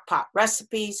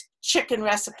recipes, chicken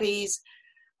recipes,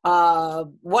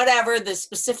 whatever the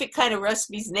specific kind of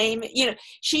recipes name,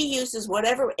 she uses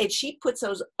whatever, and she puts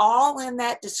those all in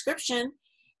that description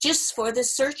just for the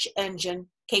search engine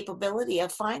capability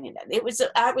of finding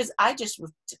it. I just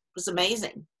was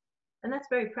amazing. And that's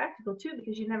very practical too,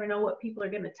 because you never know what people are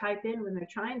going to type in when they're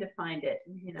trying to find it,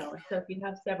 so if you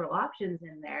have several options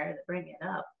in there that bring it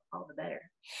up, all the better.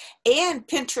 And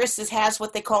Pinterest has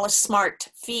what they call a smart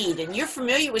feed, and you're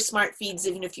familiar with smart feeds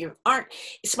even if you aren't.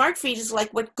 Smart feed is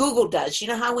like what Google does. You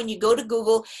know how when you go to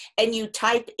Google and you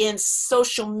type in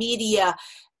social media,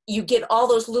 you get all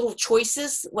those little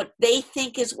choices, what they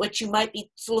think is what you might be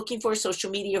looking for: social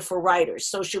media for writers,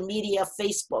 social media,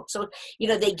 Facebook. So,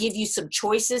 they give you some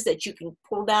choices that you can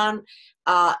pull down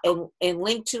and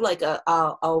link to, like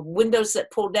a windows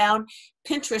that pull down.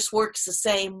 Pinterest works the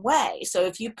same way. So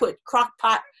if you put crock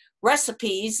pot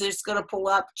recipes, it's going to pull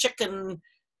up chicken,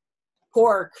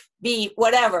 pork, beef,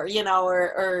 whatever,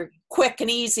 or quick and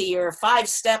easy, or 5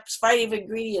 steps, 5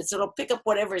 ingredients. It'll pick up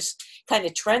whatever's kind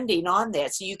of trending on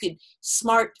that. So you could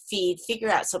smart feed, figure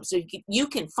out something. So you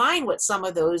can find what some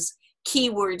of those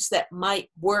keywords that might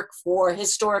work for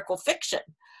historical fiction,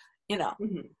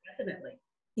 Definitely.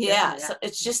 Yeah. So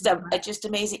it's just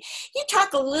amazing. You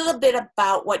talk a little bit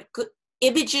about what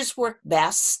images work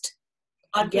best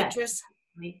on Pinterest.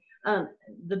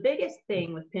 The biggest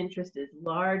thing with Pinterest is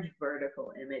large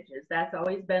vertical images. That's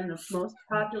always been the most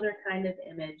popular kind of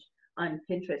image on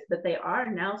Pinterest, but they are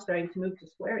now starting to move to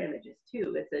square images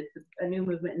too. It's a new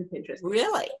movement in Pinterest.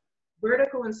 Really?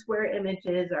 Vertical and square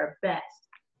images are best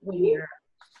when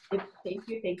if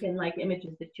you're thinking like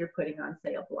images that you're putting on,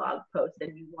 say, a blog post,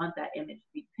 and you want that image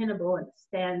to be pinnable and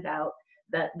stand out,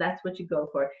 that's what you go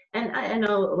for. And I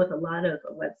know with a lot of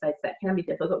websites that can be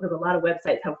difficult, because a lot of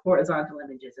websites have horizontal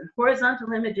images, and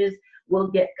horizontal images will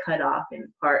get cut off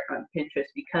in part on Pinterest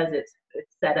because it's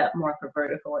set up more for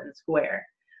vertical and square.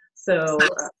 So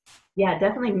yeah,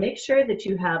 definitely make sure that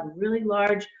you have really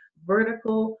large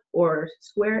vertical or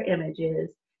square images,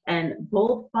 and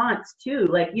bold fonts too,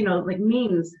 like, you know, like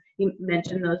memes, you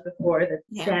mentioned those before, that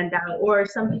stand out. Or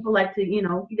some people like to, you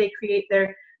know, they create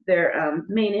their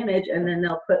main image, and then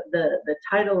they'll put the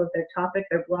title of their topic,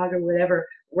 their blog or whatever,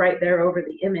 right there over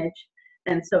the image.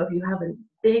 And so if you have a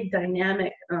big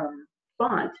dynamic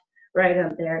font right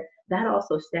up there, that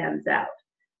also stands out.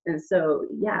 And so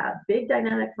yeah, big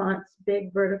dynamic fonts,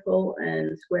 big vertical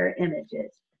and square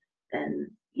images. And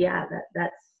yeah,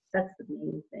 that's the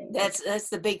main thing. That's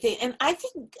the big thing. And I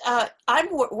think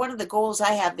one of the goals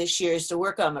I have this year is to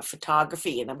work on my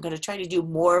photography, and I'm going to try to do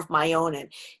more of my own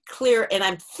and clear. And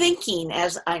I'm thinking,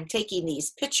 as I'm taking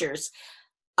these pictures,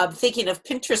 I'm thinking of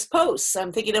Pinterest posts.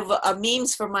 I'm thinking of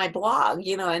memes for my blog,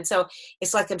 you know. And so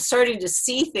it's like I'm starting to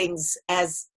see things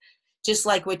as just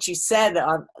like what you said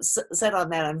on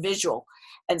that on visual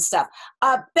and stuff.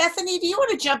 Bethany, do you want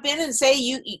to jump in and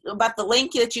say about the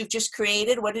link that you've just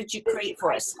created? What did you create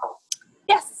for us?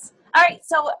 Yes. All right.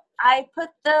 So I put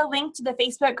the link to the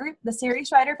Facebook group, the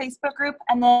Serious Writer Facebook group,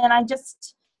 and then there's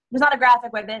not a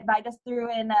graphic with it, but I just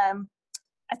threw in,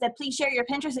 I said, please share your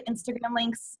Pinterest and Instagram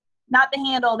links, not the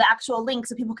handle, the actual link,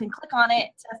 so people can click on it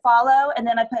to follow. And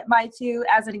then I put my two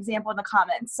as an example in the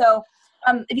comments. So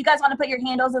if you guys want to put your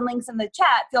handles and links in the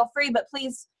chat, feel free, but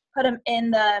please put them in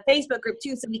the Facebook group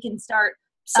too, so we can start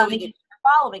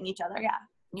following each other. Yeah.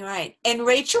 You're right. And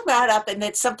Rachel brought up, and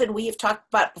that's something we have talked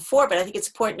about before, but I think it's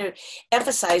important to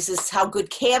emphasize, is how good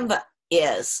Canva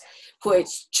is for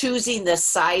it's choosing the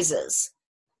sizes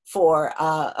for,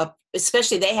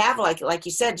 especially they have, like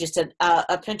you said, just a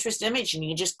Pinterest image, and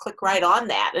you just click right on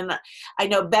that. And I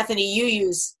know, Bethany, you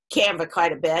use Canva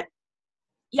quite a bit.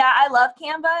 Yeah, I love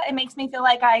Canva. It makes me feel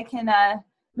like I can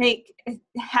make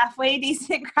halfway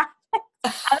decent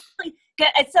graphics.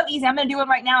 It's so easy. I'm going to do it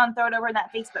right now and throw it over in that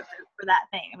Facebook group for that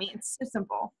thing. I mean, it's so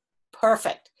simple.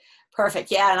 Perfect.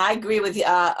 Yeah, and I agree with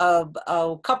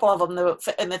a couple of them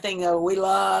in the thing. We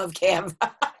love Canva.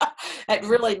 It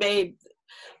really made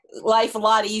life a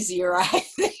lot easier, I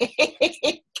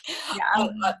think. Yeah.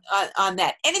 On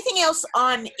that. Anything else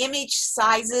on image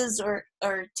sizes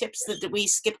or tips that we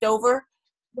skipped over?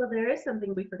 Well, there is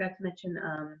something we forgot to mention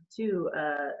too.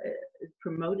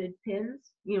 Promoted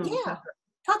pins. You know,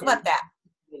 talk about that.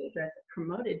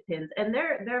 Promoted pins, and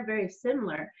they're very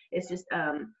similar. It's just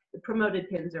the promoted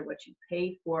pins are what you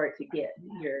pay for to get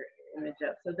your image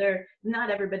up. So not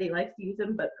everybody likes to use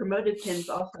them, but promoted pins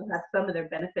also have some of their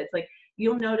benefits. Like,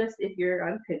 you'll notice if you're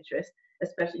on Pinterest,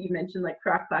 especially, you mentioned like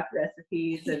crock pot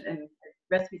recipes and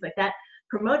recipes like that.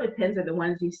 Promoted pins are the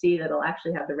ones you see that'll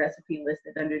actually have the recipe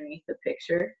listed underneath the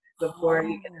picture before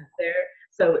you get there.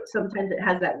 So sometimes it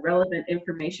has that relevant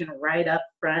information right up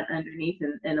front underneath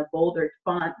in a bolder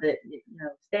font that, you know,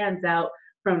 stands out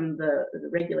from the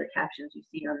regular captions you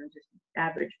see on just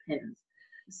average pins.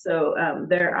 So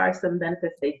there are some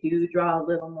benefits. They do draw a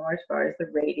little more as far as the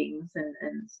ratings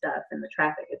and stuff and the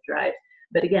traffic it drives.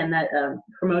 But again, that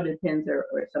promoted pins are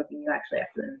something you actually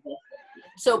have to invest in.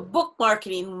 So book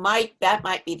marketing might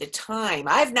be the time.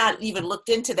 I've not even looked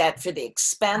into that for the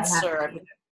expense or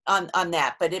on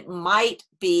that, but it might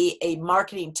be a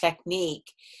marketing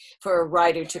technique for a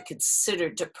writer to consider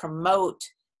to promote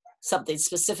something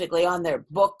specifically on their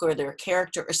book or their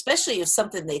character, especially if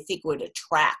something they think would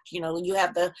attract. You know, you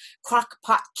have the crock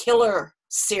pot killer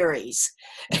series,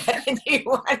 and you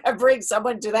want to bring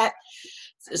someone to that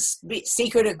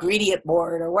secret ingredient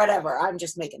board or whatever. I'm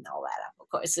just making all that up, of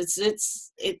course.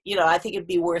 It's you know, I think it'd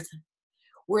be worth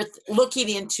looking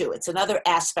into. It's another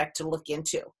aspect to look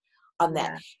into on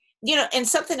that. Yeah. You know, and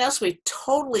something else we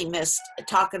totally missed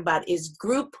talking about is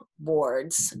group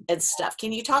boards and stuff.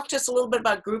 Can you talk to us a little bit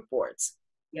about group boards?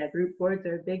 Yeah, group boards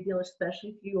are a big deal,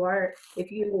 especially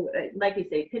if you, like you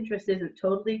say, Pinterest isn't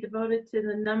totally devoted to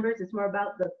the numbers. It's more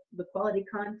about the quality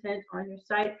content on your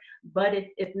site. But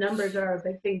if numbers are a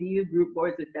big thing to you, group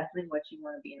boards are definitely what you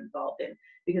want to be involved in,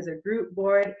 because a group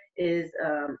board is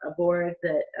a board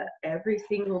that every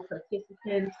single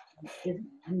participant is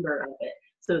a member of it.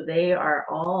 So they are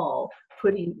all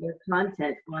putting their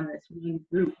content on this one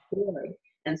group board.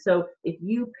 And so if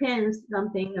you pin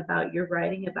something about your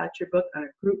writing, about your book on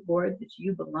a group board that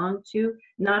you belong to,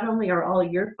 not only are all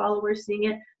your followers seeing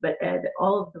it, but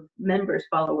all of the members'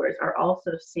 followers are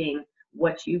also seeing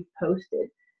what you've posted.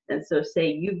 And so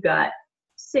say you've got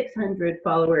 600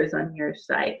 followers on your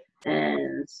site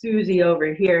and Susie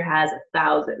over here has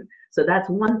 1,000. So that's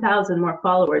 1,000 more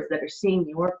followers that are seeing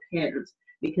your pins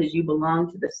because you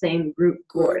belong to the same group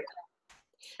board.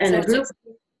 And so a group,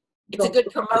 it's a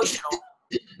good promotional.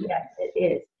 yes, it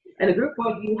is. And a group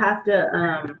board, you have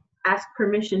to ask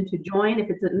permission to join. If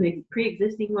it's a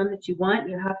pre-existing one that you want,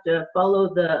 you have to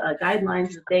follow the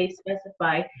guidelines that they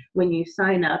specify when you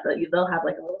sign up. They'll have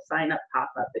like a little sign up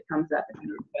pop-up that comes up if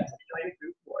you request to join a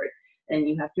group board. And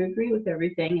you have to agree with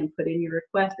everything and put in your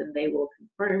request, and they will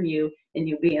confirm you, and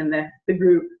you'll be in the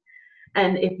group.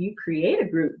 And if you create a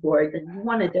group board, then you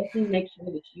want to definitely make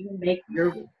sure that you make your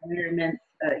requirements,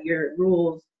 your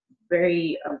rules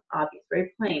very obvious,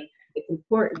 very plain. It's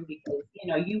important because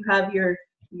you have your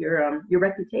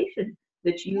reputation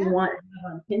that you want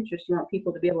on Pinterest. You want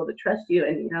people to be able to trust you.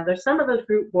 And there's some of those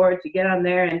group boards you get on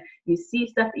there and you see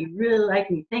stuff that you really like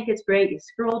and you think it's great. You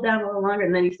scroll down a little longer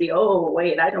and then you see, oh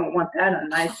wait, I don't want that on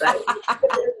my site. I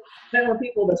don't want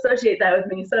people to associate that with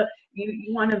me. So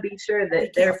you want to be sure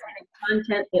that they're putting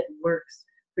content that works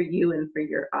for you and for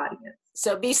your audience.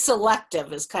 So be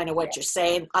selective is kind of what you're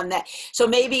saying on that. So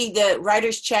maybe the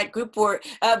Writers Chat group board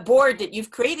that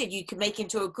you've created, you can make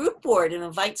into a group board and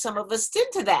invite some of us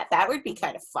into that. That would be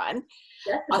kind of fun.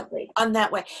 Definitely. On that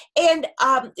way. And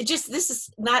this is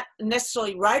not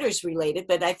necessarily writers related,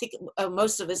 but I think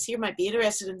most of us here might be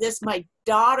interested in this. My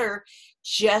daughter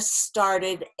just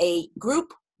started a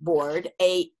group board,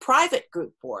 a private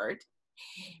group board,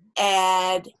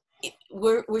 and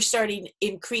we're starting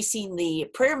increasing the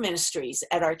prayer ministries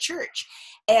at our church.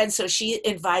 And so she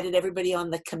invited everybody on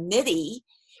the committee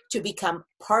to become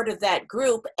part of that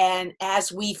group. And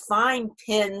as we find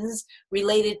pins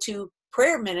related to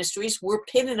prayer ministries, we're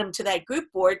pinning them to that group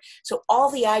board. So all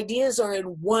the ideas are in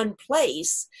one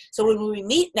place. So when we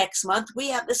meet next month, we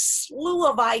have this slew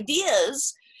of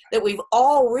ideas that we've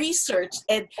all researched.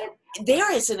 And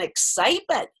there is an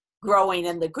excitement growing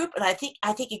in the group, and I think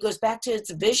it goes back to its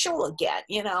visual again,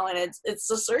 and it's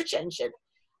the search engine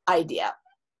idea.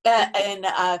 And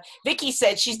Vicki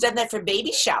said she's done that for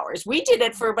baby showers. We did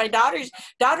it for my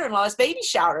daughter-in-law's baby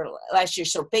shower last year.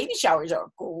 So baby showers are a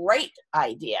great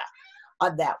idea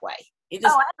on that way.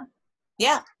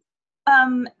 Yeah.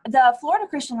 The Florida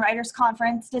Christian Writers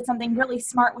Conference did something really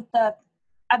smart with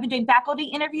I've been doing faculty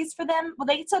interviews for them. Well,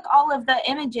 they took all of the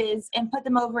images and put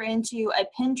them over into a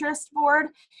Pinterest board.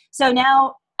 So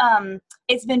now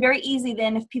it's been very easy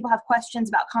then if people have questions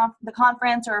about the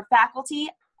conference or faculty,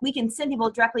 we can send people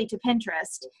directly to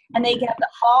Pinterest and they get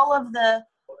all of the,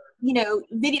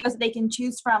 videos that they can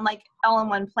choose from like all in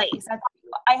one place.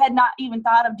 I had not even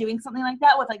thought of doing something like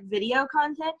that with like video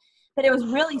content, but it was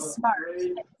really smart.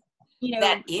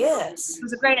 That is. It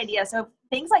was a great idea. So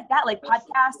things like that, like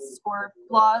podcasts or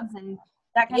blogs and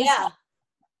that kind of stuff.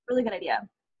 Really good idea.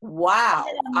 Wow.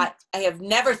 I have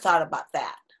never thought about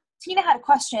that. Tina had a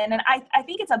question, and I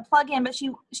think it's a plugin, but she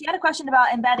had a question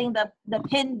about embedding the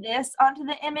pin this onto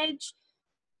the image.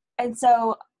 And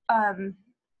so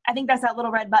I think that's that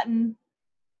little red button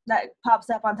that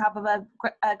pops up on top of a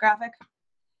graphic.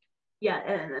 Yeah,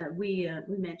 and we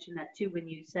mentioned that too when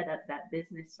you set up that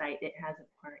business site. It has a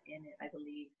part in it, I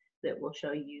believe, that will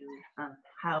show you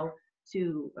how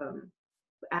to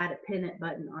add a pin it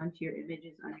button onto your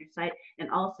images on your site.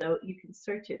 And also you can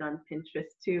search it on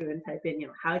Pinterest too and type in,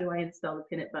 how do I install the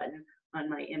pin it button on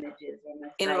my images on my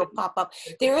site? And it'll pop up.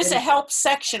 There is a help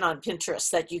section on Pinterest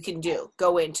that you can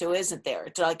go into, isn't there?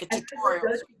 It's like a tutorial.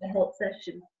 Go to the help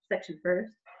section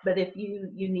first. But if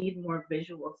you need more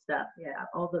visual stuff,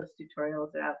 all those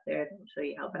tutorials are out there that will show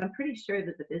you how. But I'm pretty sure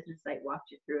that the business site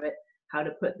walks you through it, how to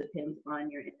put the pins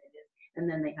on your images. And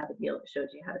then they have a deal that shows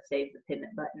you how to save the pin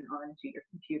it button onto your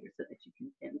computer so that you can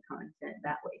pin content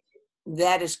that way too.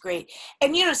 That is great.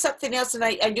 And something else, and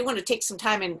I do want to take some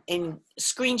time and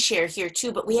screen share here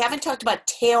too, but we haven't talked about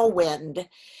Tailwind.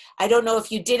 I don't know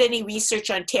if you did any research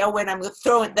on Tailwind. I'm going to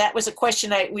throw it. That was a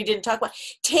question we didn't talk about.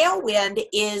 Tailwind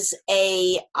is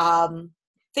a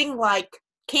thing like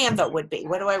Canva would be.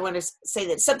 What do I want to say?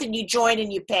 That something you join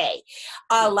and you pay,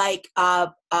 like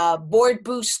Board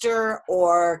Booster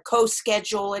or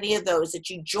CoSchedule, any of those that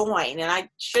you join. And I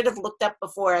should have looked up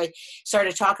before I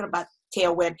started talking about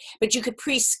Tailwind, but you could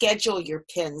pre-schedule your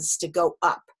pins to go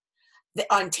up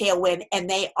on Tailwind. And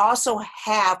they also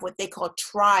have what they call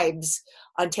tribes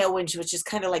on Tailwind, which is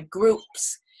kind of like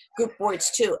groups group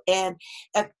boards too. And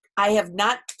I have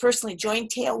not personally joined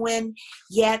Tailwind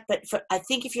yet, but I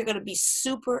think if you're going to be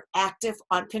super active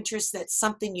on Pinterest, that's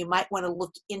something you might want to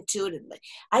look into. And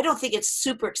I don't think it's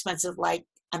super expensive. Like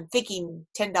I'm thinking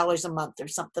 $10 a month or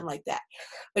something like that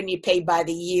when you pay by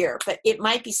the year, but it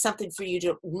might be something for you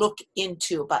to look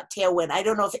into about Tailwind. I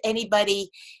don't know if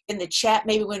anybody in the chat,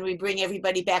 maybe when we bring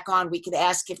everybody back on, we could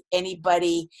ask if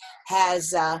anybody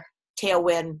has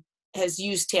Tailwind, has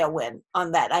used Tailwind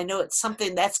on that. I know it's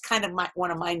something that's kind of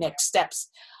one of my next steps.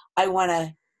 I want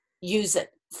to use it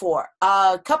for.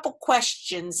 A couple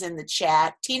questions in the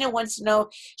chat. Tina wants to know if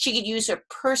she could use her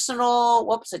personal,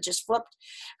 whoops, it just flipped,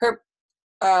 her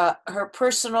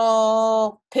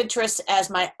personal Pinterest as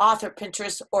my author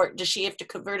Pinterest, or does she have to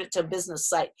convert it to a business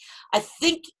site? I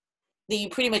think that you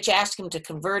pretty much ask them to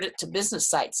convert it to business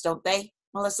sites, don't they,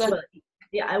 Melissa? Well,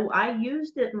 yeah, I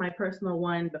used it, my personal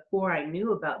one, before I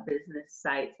knew about business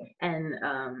sites, and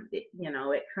it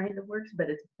kind of works, but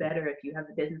it's better if you have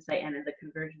a business site, and the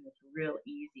conversion is real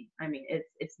easy. I mean,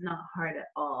 it's not hard at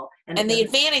all. And the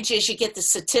advantage is you get the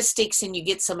statistics and you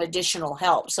get some additional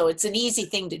help, so it's an easy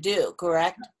thing to do,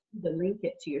 correct? To link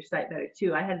it to your site better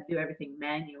too. I had to do everything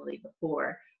manually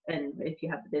before, and if you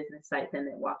have the business site, then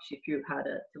it walks you through how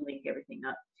to link everything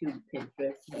up to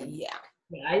Pinterest. Yeah.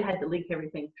 Yeah, I had to link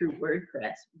everything through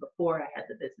WordPress before I had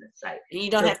the business site. And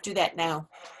you don't have to do that now.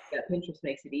 Yeah, Pinterest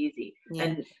makes it easy. Yeah.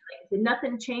 And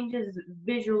nothing changes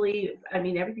visually. I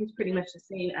mean, everything's pretty much the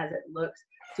same as it looks.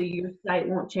 So your site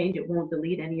won't change. It won't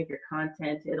delete any of your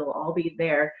content. It'll all be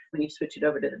there when you switch it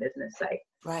over to the business site.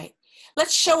 Right.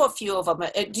 Let's show a few of them.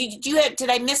 Did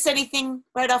I miss anything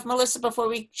right off, Melissa, before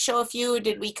we show a few?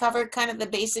 Did we cover kind of the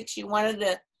basics you wanted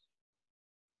to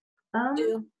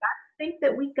do? I think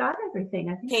that we got everything.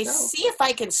 I think okay, so. See if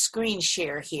I can screen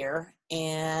share here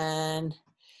and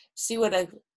see what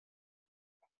I've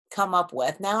come up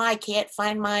with. Now I can't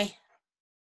find my,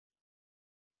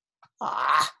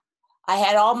 I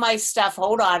had all my stuff.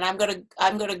 Hold on. I'm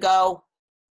gonna go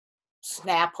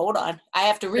snap. Hold on. I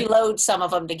have to reload some of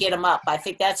them to get them up. I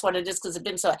think that's what it is because it's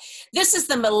been so. This is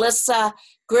the Melissa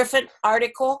Griffin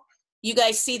article. You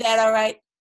guys see that all right?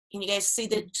 Can you guys see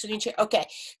the screen share? Okay,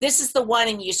 this is the one,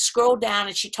 and you scroll down,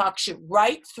 and she talks you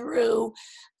right through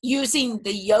using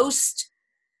the Yoast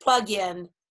plugin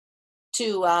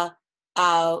to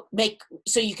make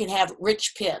so you can have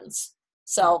rich pins.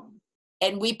 So,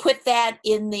 and we put that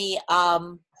in the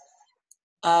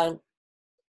I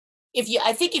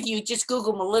think if you just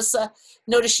Google Melissa,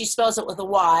 notice she spells it with a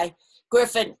Y,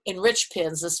 Griffin in rich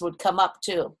pins, this would come up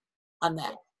too on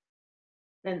that.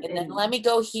 And then let me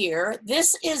go here.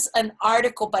 This is an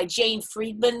article by Jane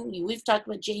Friedman. We've talked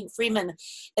about Jane Friedman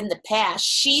in the past.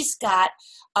 She's got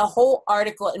a whole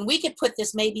article, and we could put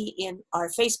this maybe in our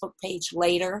Facebook page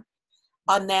later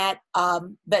on that,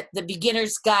 but the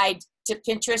Beginner's Guide to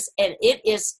Pinterest. And it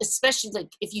is, especially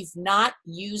like if you've not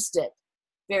used it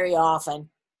very often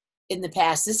in the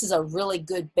past, this is a really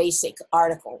good basic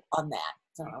article on that.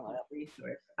 So,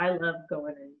 resource. I love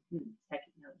going and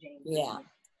checking out Jane Friedman. Yeah.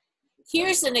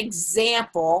 Here's an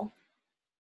example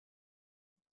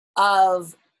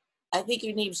of, I think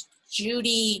your name's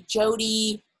Jody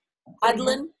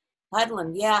Hudlin.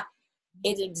 Hudlin, yeah.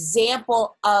 An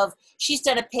example of, she's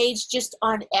done a page just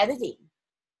on editing.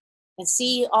 And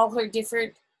see all her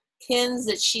different pins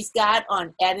that she's got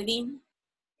on editing.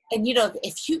 And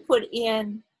if you put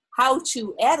in how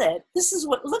to edit, this is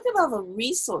what, look at all the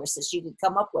resources you can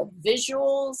come up with,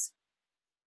 visuals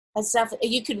and stuff.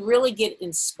 You can really get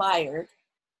inspired.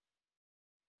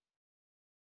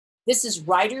 This is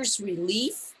Writer's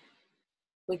Relief,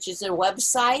 which is a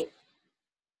website.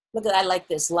 Look at, I like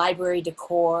this, library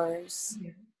decors,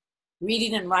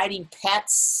 reading and writing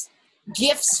pets,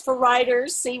 gifts for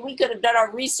writers. See, we could have done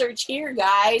our research here,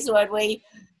 guys, when we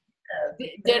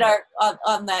did our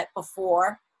on that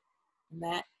before. And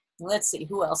that, let's see,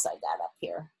 who else I got up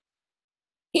here.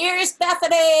 Here's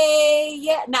Bethany.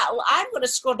 Yeah, now I'm going to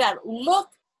scroll down. Look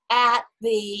at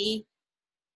the,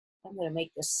 I'm going to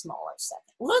make this smaller a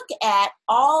second. Look at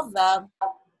all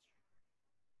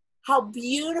how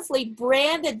beautifully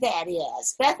branded that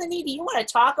is. Bethany, do you want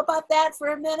to talk about that for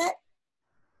a minute?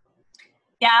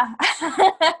 Yeah.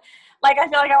 Like, I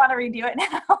feel like I want to redo it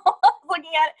now.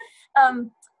 Looking at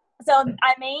it. So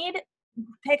I made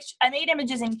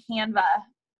images in Canva,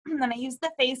 and I used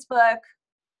the Facebook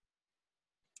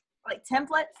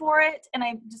template for it, and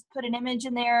I just put an image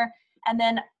in there, and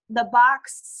then the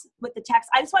box with the text.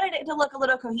 I just wanted it to look a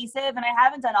little cohesive, and I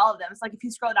haven't done all of them. So if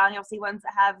you scroll down, you'll see ones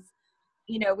that have,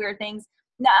 weird things.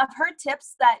 Now, I've heard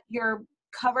tips that your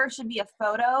cover should be a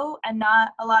photo and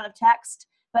not a lot of text.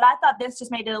 but I thought this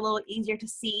just made it a little easier to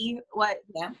see what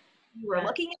Yeah. you were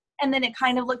looking at. And then it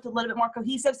kind of looked a little bit more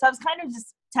cohesive. So I was kind of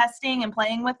just testing and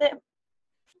playing with it.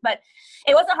 But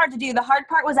it wasn't hard to do. The hard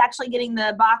part was actually getting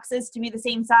the boxes to be the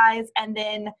same size and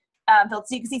then filled.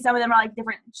 So you can see some of them are like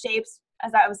different shapes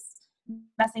as I was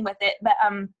messing with it. But I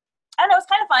don't know, it was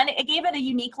kind of fun. It gave it a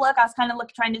unique look. I was kind of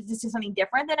trying to just do something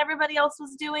different than everybody else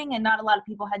was doing, and not a lot of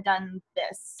people had done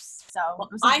this. So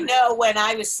I know when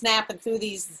I was snapping through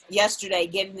these yesterday,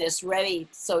 getting this ready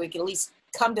so we could at least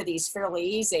come to these fairly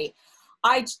easy,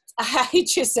 I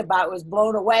just about was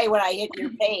blown away when I hit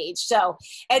your page. So,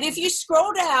 and if you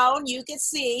scroll down, you can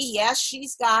see, yes,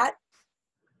 she's got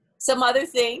some other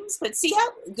things, but see how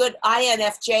good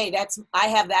INFJ, I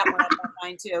have that one on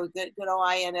mine too. Good old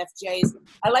INFJs.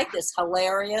 I like this,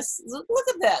 hilarious. Look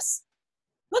at this.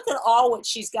 Look at all what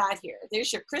she's got here.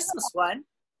 There's your Christmas one.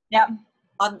 Yeah.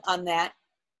 On that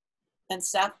and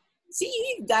stuff.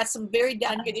 See, you've got some very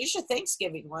down here. There's your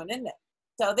Thanksgiving one, isn't it?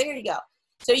 So there you go.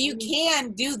 So you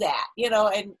can do that,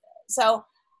 and so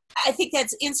I think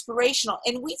that's inspirational.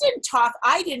 And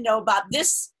I didn't know about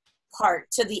this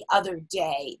part to the other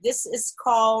day. This is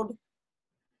called,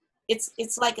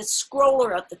 it's like a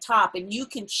scroller at the top, and you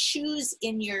can choose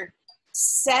in your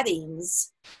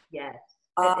settings. Yes.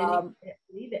 I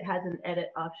believe it has an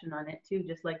edit option on it too,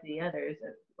 just like the others.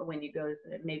 When you go,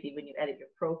 maybe when you edit your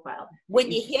profile.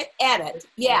 When you hit edit,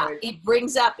 it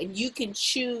brings up, and you can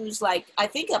choose, like, I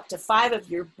think up to 5 of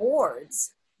your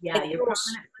boards. Yeah, you will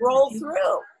scroll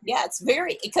through. Yeah, it's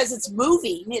because it's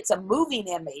moving. It's a moving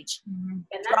image. Mm-hmm.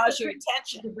 And draws your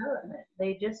attention. Development.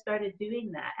 They just started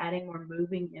doing that, adding more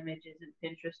moving images in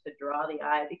Pinterest to draw the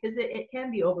eye, because it can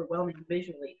be overwhelming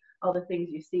visually, all the things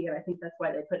you see, and I think that's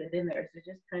why they put it in there, so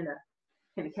just kind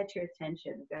of catch your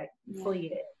attention, pull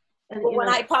you in. And, when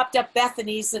I popped up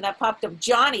Bethany's and I popped up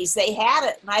Johnny's, they had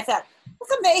it, and I thought, how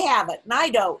come they have it and I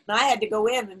don't? And I had to go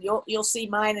in, and you'll see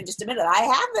mine in just a minute. I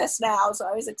have this now, so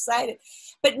I was excited.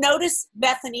 But notice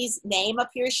Bethany's name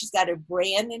up here. She's got her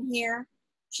brand in here.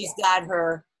 She's got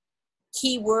her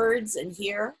keywords in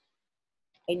here,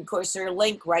 and of course her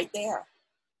link right there.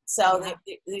 So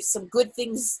there's some good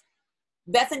things.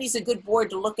 Bethany's a good board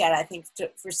to look at, I think,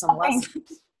 for some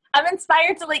lessons. I'm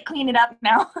inspired to clean it up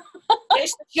now.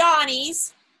 There's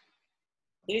Johnny's.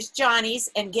 Here's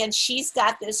Johnny's. And again, she's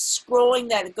got this scrolling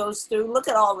that it goes through. Look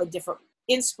at all the different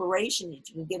inspiration that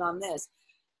you can get on this.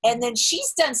 And then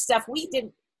she's done stuff we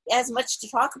didn't as much to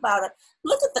talk about it.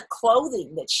 Look at the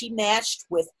clothing that she matched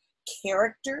with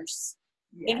characters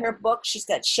in her book. She's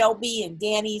got Shelby and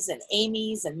Danny's and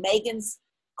Amy's and Megan's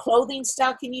clothing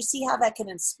style. Can you see how that can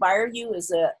inspire you as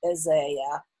a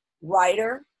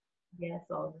writer? Yes,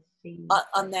 all the scenes.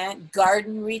 On that,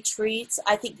 garden retreats.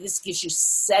 I think this gives you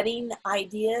setting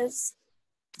ideas.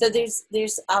 So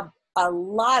there's a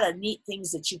lot of neat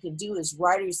things that you can do as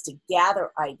writers to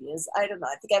gather ideas. I don't know.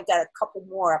 I think I've got a couple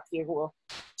more up here we'll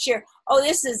share. Oh,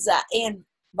 this is Ann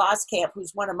Voskamp,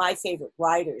 who's one of my favorite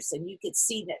writers, and you could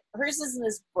see that hers isn't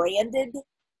as branded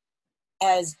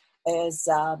as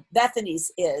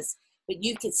Bethany's is. But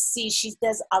you can see she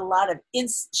does a lot of,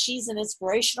 she's an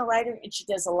inspirational writer, and she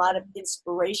does a lot of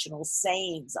inspirational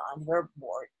sayings on her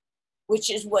board, which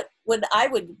is what I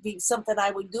would be something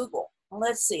I would Google. Well,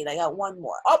 let's see, I got one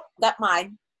more. Oh, got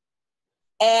mine.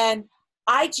 And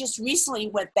I just recently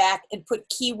went back and put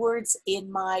keywords in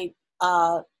my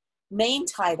main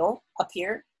title up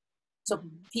here. So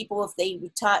people, if they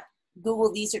would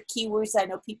Google, these are keywords I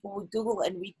know people would Google,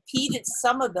 and repeated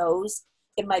some of those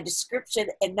in my description,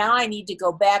 and now I need to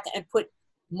go back and put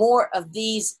more of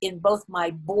these in both my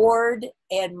board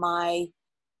and my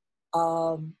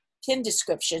pin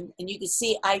description. And you can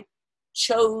see I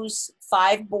chose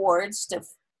 5 boards to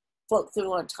float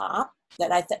through on top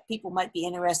that I thought people might be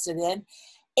interested in.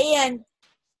 And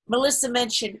Melissa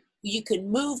mentioned you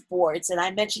can move boards, and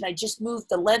I mentioned I just moved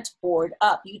the Lent board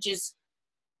up. You just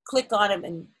click on them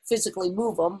and physically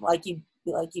move them like you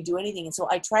do anything. And so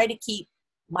I try to keep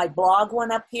my blog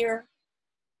one up here.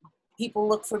 People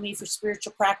look for me for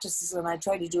spiritual practices, and I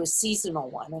try to do a seasonal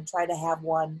one and try to have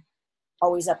one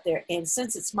always up there. And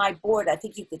since it's my board, I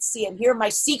think you could see them. Here are my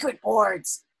secret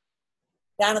boards.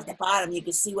 Down at the bottom, you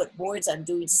can see what boards I'm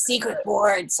doing. Secret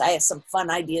boards. I have some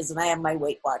fun ideas, and I have my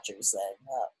Weight Watchers. And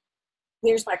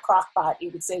here's my crock pot.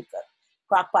 You could say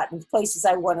crock pot in places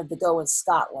I wanted to go in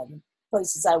Scotland,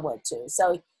 places I went to.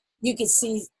 So you can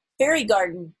see fairy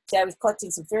garden. I was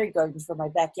collecting some fairy gardens for my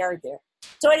backyard there.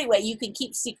 So anyway, you can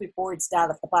keep secret boards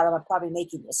down at the bottom. I'm probably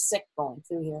making you sick going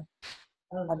through here.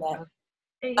 On that.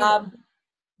 Hey,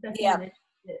 mentioned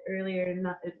it earlier,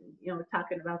 not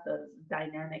talking about those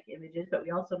dynamic images, but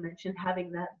we also mentioned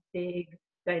having that big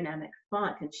dynamic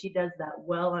font, and she does that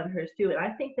well on hers too. And I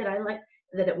think that I like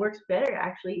that it works better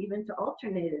actually even to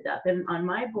alternate it up. And on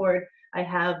my board, I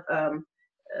have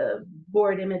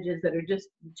board images that are just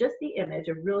the image,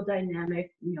 a real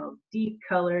dynamic, deep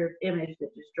color image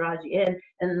that just draws you in.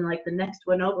 And then like the next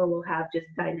one over will have just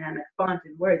dynamic font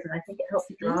and words. And I think it helps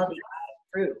draw the eye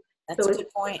through. That's a good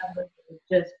point.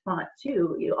 Just font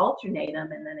too, you alternate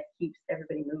them, and then it keeps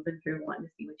everybody moving through wanting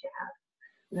to see what you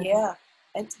have. Yeah,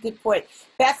 that's a good point.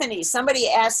 Bethany, somebody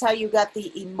asked how you got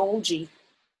the emoji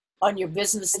on your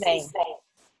business name.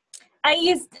 I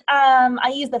used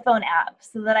the phone app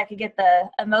so that I could get the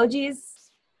emojis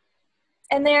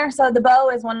in there. So the bow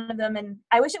is one of them, and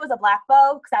I wish it was a black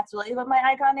bow because that's really what my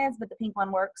icon is, but the pink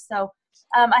one works. So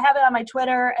I have it on my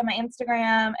Twitter and my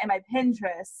Instagram and my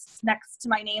Pinterest next to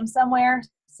my name somewhere.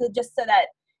 So just so that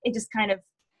it just kind of,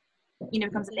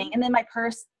 becomes a thing. And then my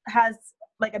purse has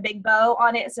like a big bow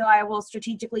on it. So I will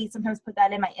strategically sometimes put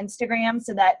that in my Instagram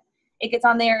so that it gets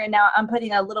on there. And now I'm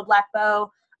putting a little black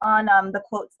bow on the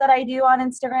quotes that I do on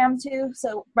Instagram too.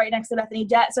 So right next to Bethany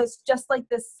Jett. So it's just like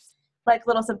this like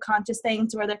little subconscious thing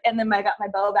to where and then I got my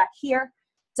bow back here.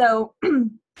 So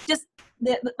just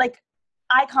like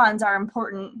icons are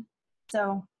important.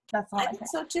 So that's all I think.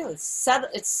 So too.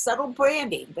 It's subtle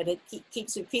branding, but it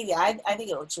keeps repeating. I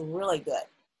think it looks really good.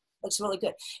 Looks really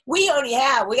good. We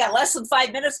got less than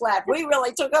 5 minutes left. We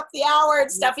really took up the hour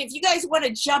and stuff. If you guys want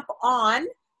to jump on,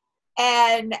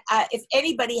 and if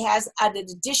anybody has an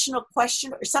additional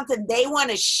question or something they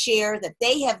want to share that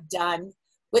they have done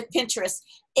with Pinterest,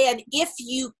 and if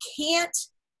you can't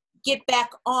get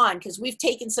back on, because we've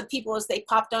taken some people as they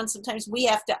popped on, sometimes we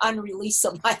have to unrelease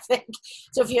them, I think.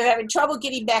 So if you're having trouble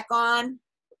getting back on,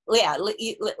 let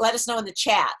us know in the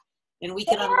chat, and we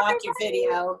can unlock your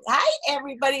video. Hi,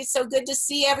 everybody. It's so good to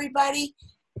see everybody.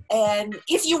 And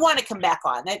if you want to come back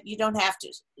on, that you don't have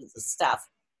to stuff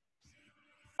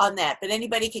on that, but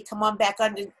anybody can come on back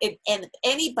on. And if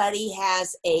anybody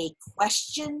has a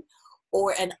question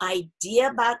or an idea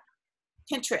about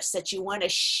Pinterest that you want to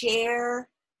share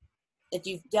that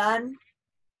you've done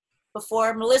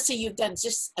before, Melissa, you've done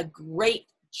just a great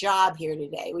job here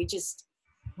today. We just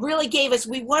really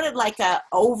we wanted like a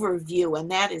overview, and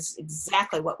that is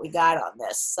exactly what we got on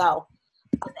this. So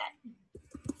on that,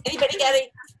 anybody got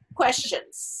any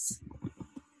questions?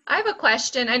 I have a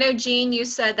question. I know, Jean, you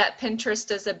said that Pinterest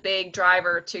is a big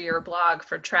driver to your blog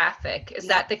for traffic. Is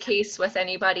that the case with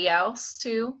anybody else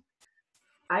too?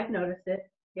 I've noticed it.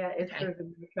 Yeah, it's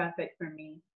driven the traffic for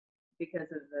me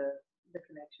because of the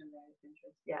connection there with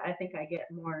Pinterest. Yeah, I think I get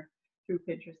more through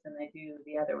Pinterest than I do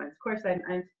the other ones. Of course,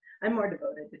 I'm more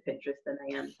devoted to Pinterest than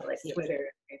I am to like Twitter,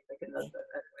 Facebook, and those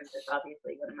other ones. It's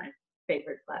obviously one of my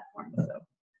favorite platforms. So.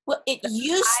 Well, it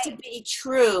used to be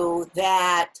true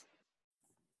that,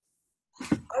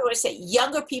 I would say,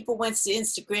 younger people went to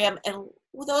Instagram, and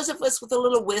those of us with a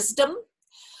little wisdom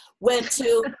went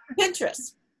to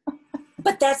Pinterest.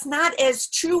 But that's not as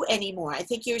true anymore. I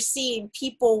think you're seeing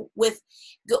people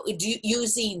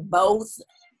using both.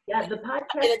 Yeah, the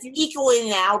podcast. And it's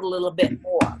equaling out a little bit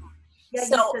more. Yeah,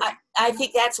 so I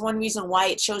think that's one reason why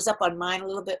it shows up on mine a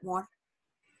little bit more.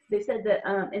 They said that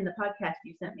in the podcast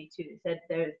you sent me too, they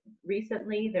said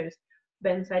there's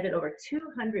been cited over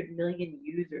 200 million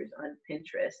users on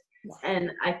Pinterest. Wow.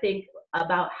 And I think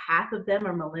about half of them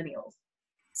are millennials.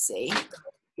 See?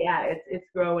 Yeah, it's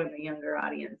growing the younger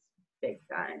audience big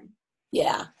time.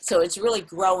 Yeah, so it's really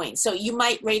growing. So you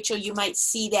might, Rachel,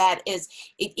 see that as,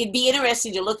 it'd be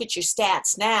interesting to look at your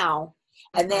stats now,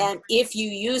 and then if you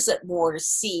use it more to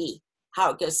see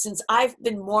how it goes. Since I've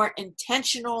been more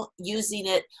intentional using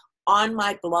it on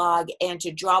my blog and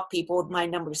to draw people, my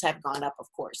numbers have gone up,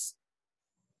 of course.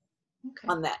 Okay.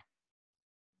 On that.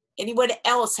 Anyone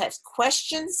else has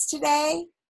questions today?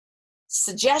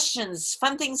 Suggestions,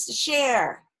 fun things to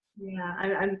share? Yeah,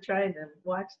 I'm trying to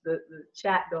watch the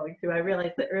chat going through. I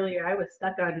realized that earlier I was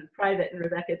stuck on private, and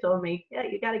Rebecca told me, yeah,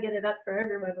 you got to get it up for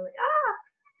everyone. I'm like,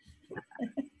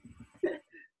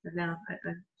 and now I'm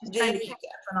just trying to catch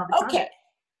up on all the comments.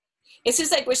 It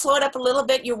seems like we're slowing up a little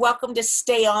bit. You're welcome to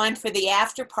stay on for the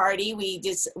after party.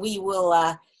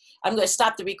 I'm going to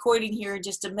stop the recording here in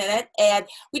just a minute. And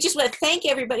we just want to thank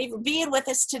everybody for being with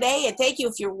us today. And thank you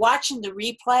if you're watching the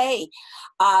replay.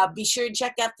 Be sure to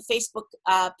check out the Facebook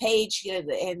page.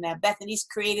 And Bethany's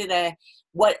created a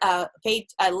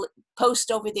post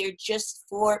over there just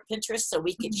for Pinterest, so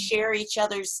we can share each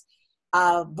other's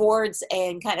boards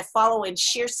and kind of follow and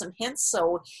share some hints.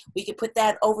 So we could put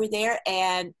that over there.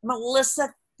 And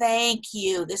Melissa, thank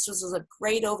you. This was a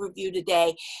great overview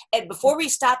today. And before we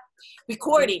stop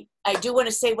recording, I do want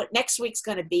to say what next week's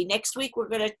going to be. Next week, we're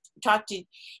going to talk to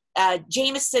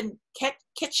Jameson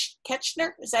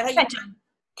Ketchner. Is that how you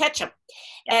Ketchum?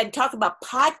 And talk about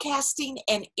podcasting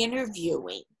and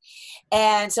interviewing.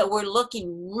 And so we're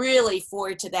looking really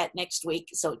forward to that next week.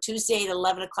 So Tuesday at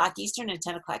 11 o'clock Eastern and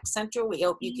 10 o'clock Central. We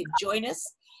hope you can join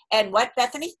us. And what,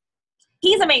 Bethany?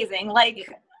 He's amazing. Like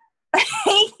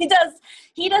he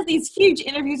does these huge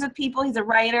interviews with people. He's a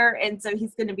writer, and so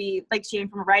he's going to be like sharing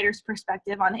from a writer's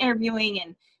perspective on interviewing.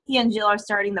 And he and Jill are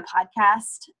starting the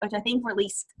podcast, which I think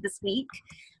released this week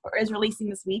or is releasing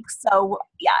this week. So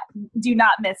yeah, do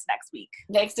not miss next week.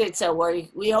 So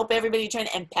we hope everybody join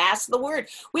and pass the word.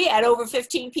 We had over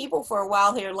 15 people for a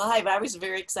while here live. I was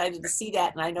very excited to see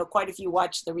that, and I know quite a few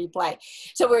watched the replay.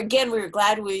 So we were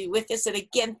glad we were with us. And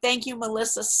again, thank you,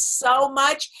 Melissa, so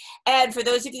much. And for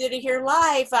those of you that are here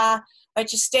live,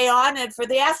 but you stay on and for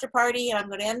the after party. I'm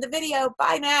going to end the video.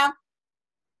 Bye now.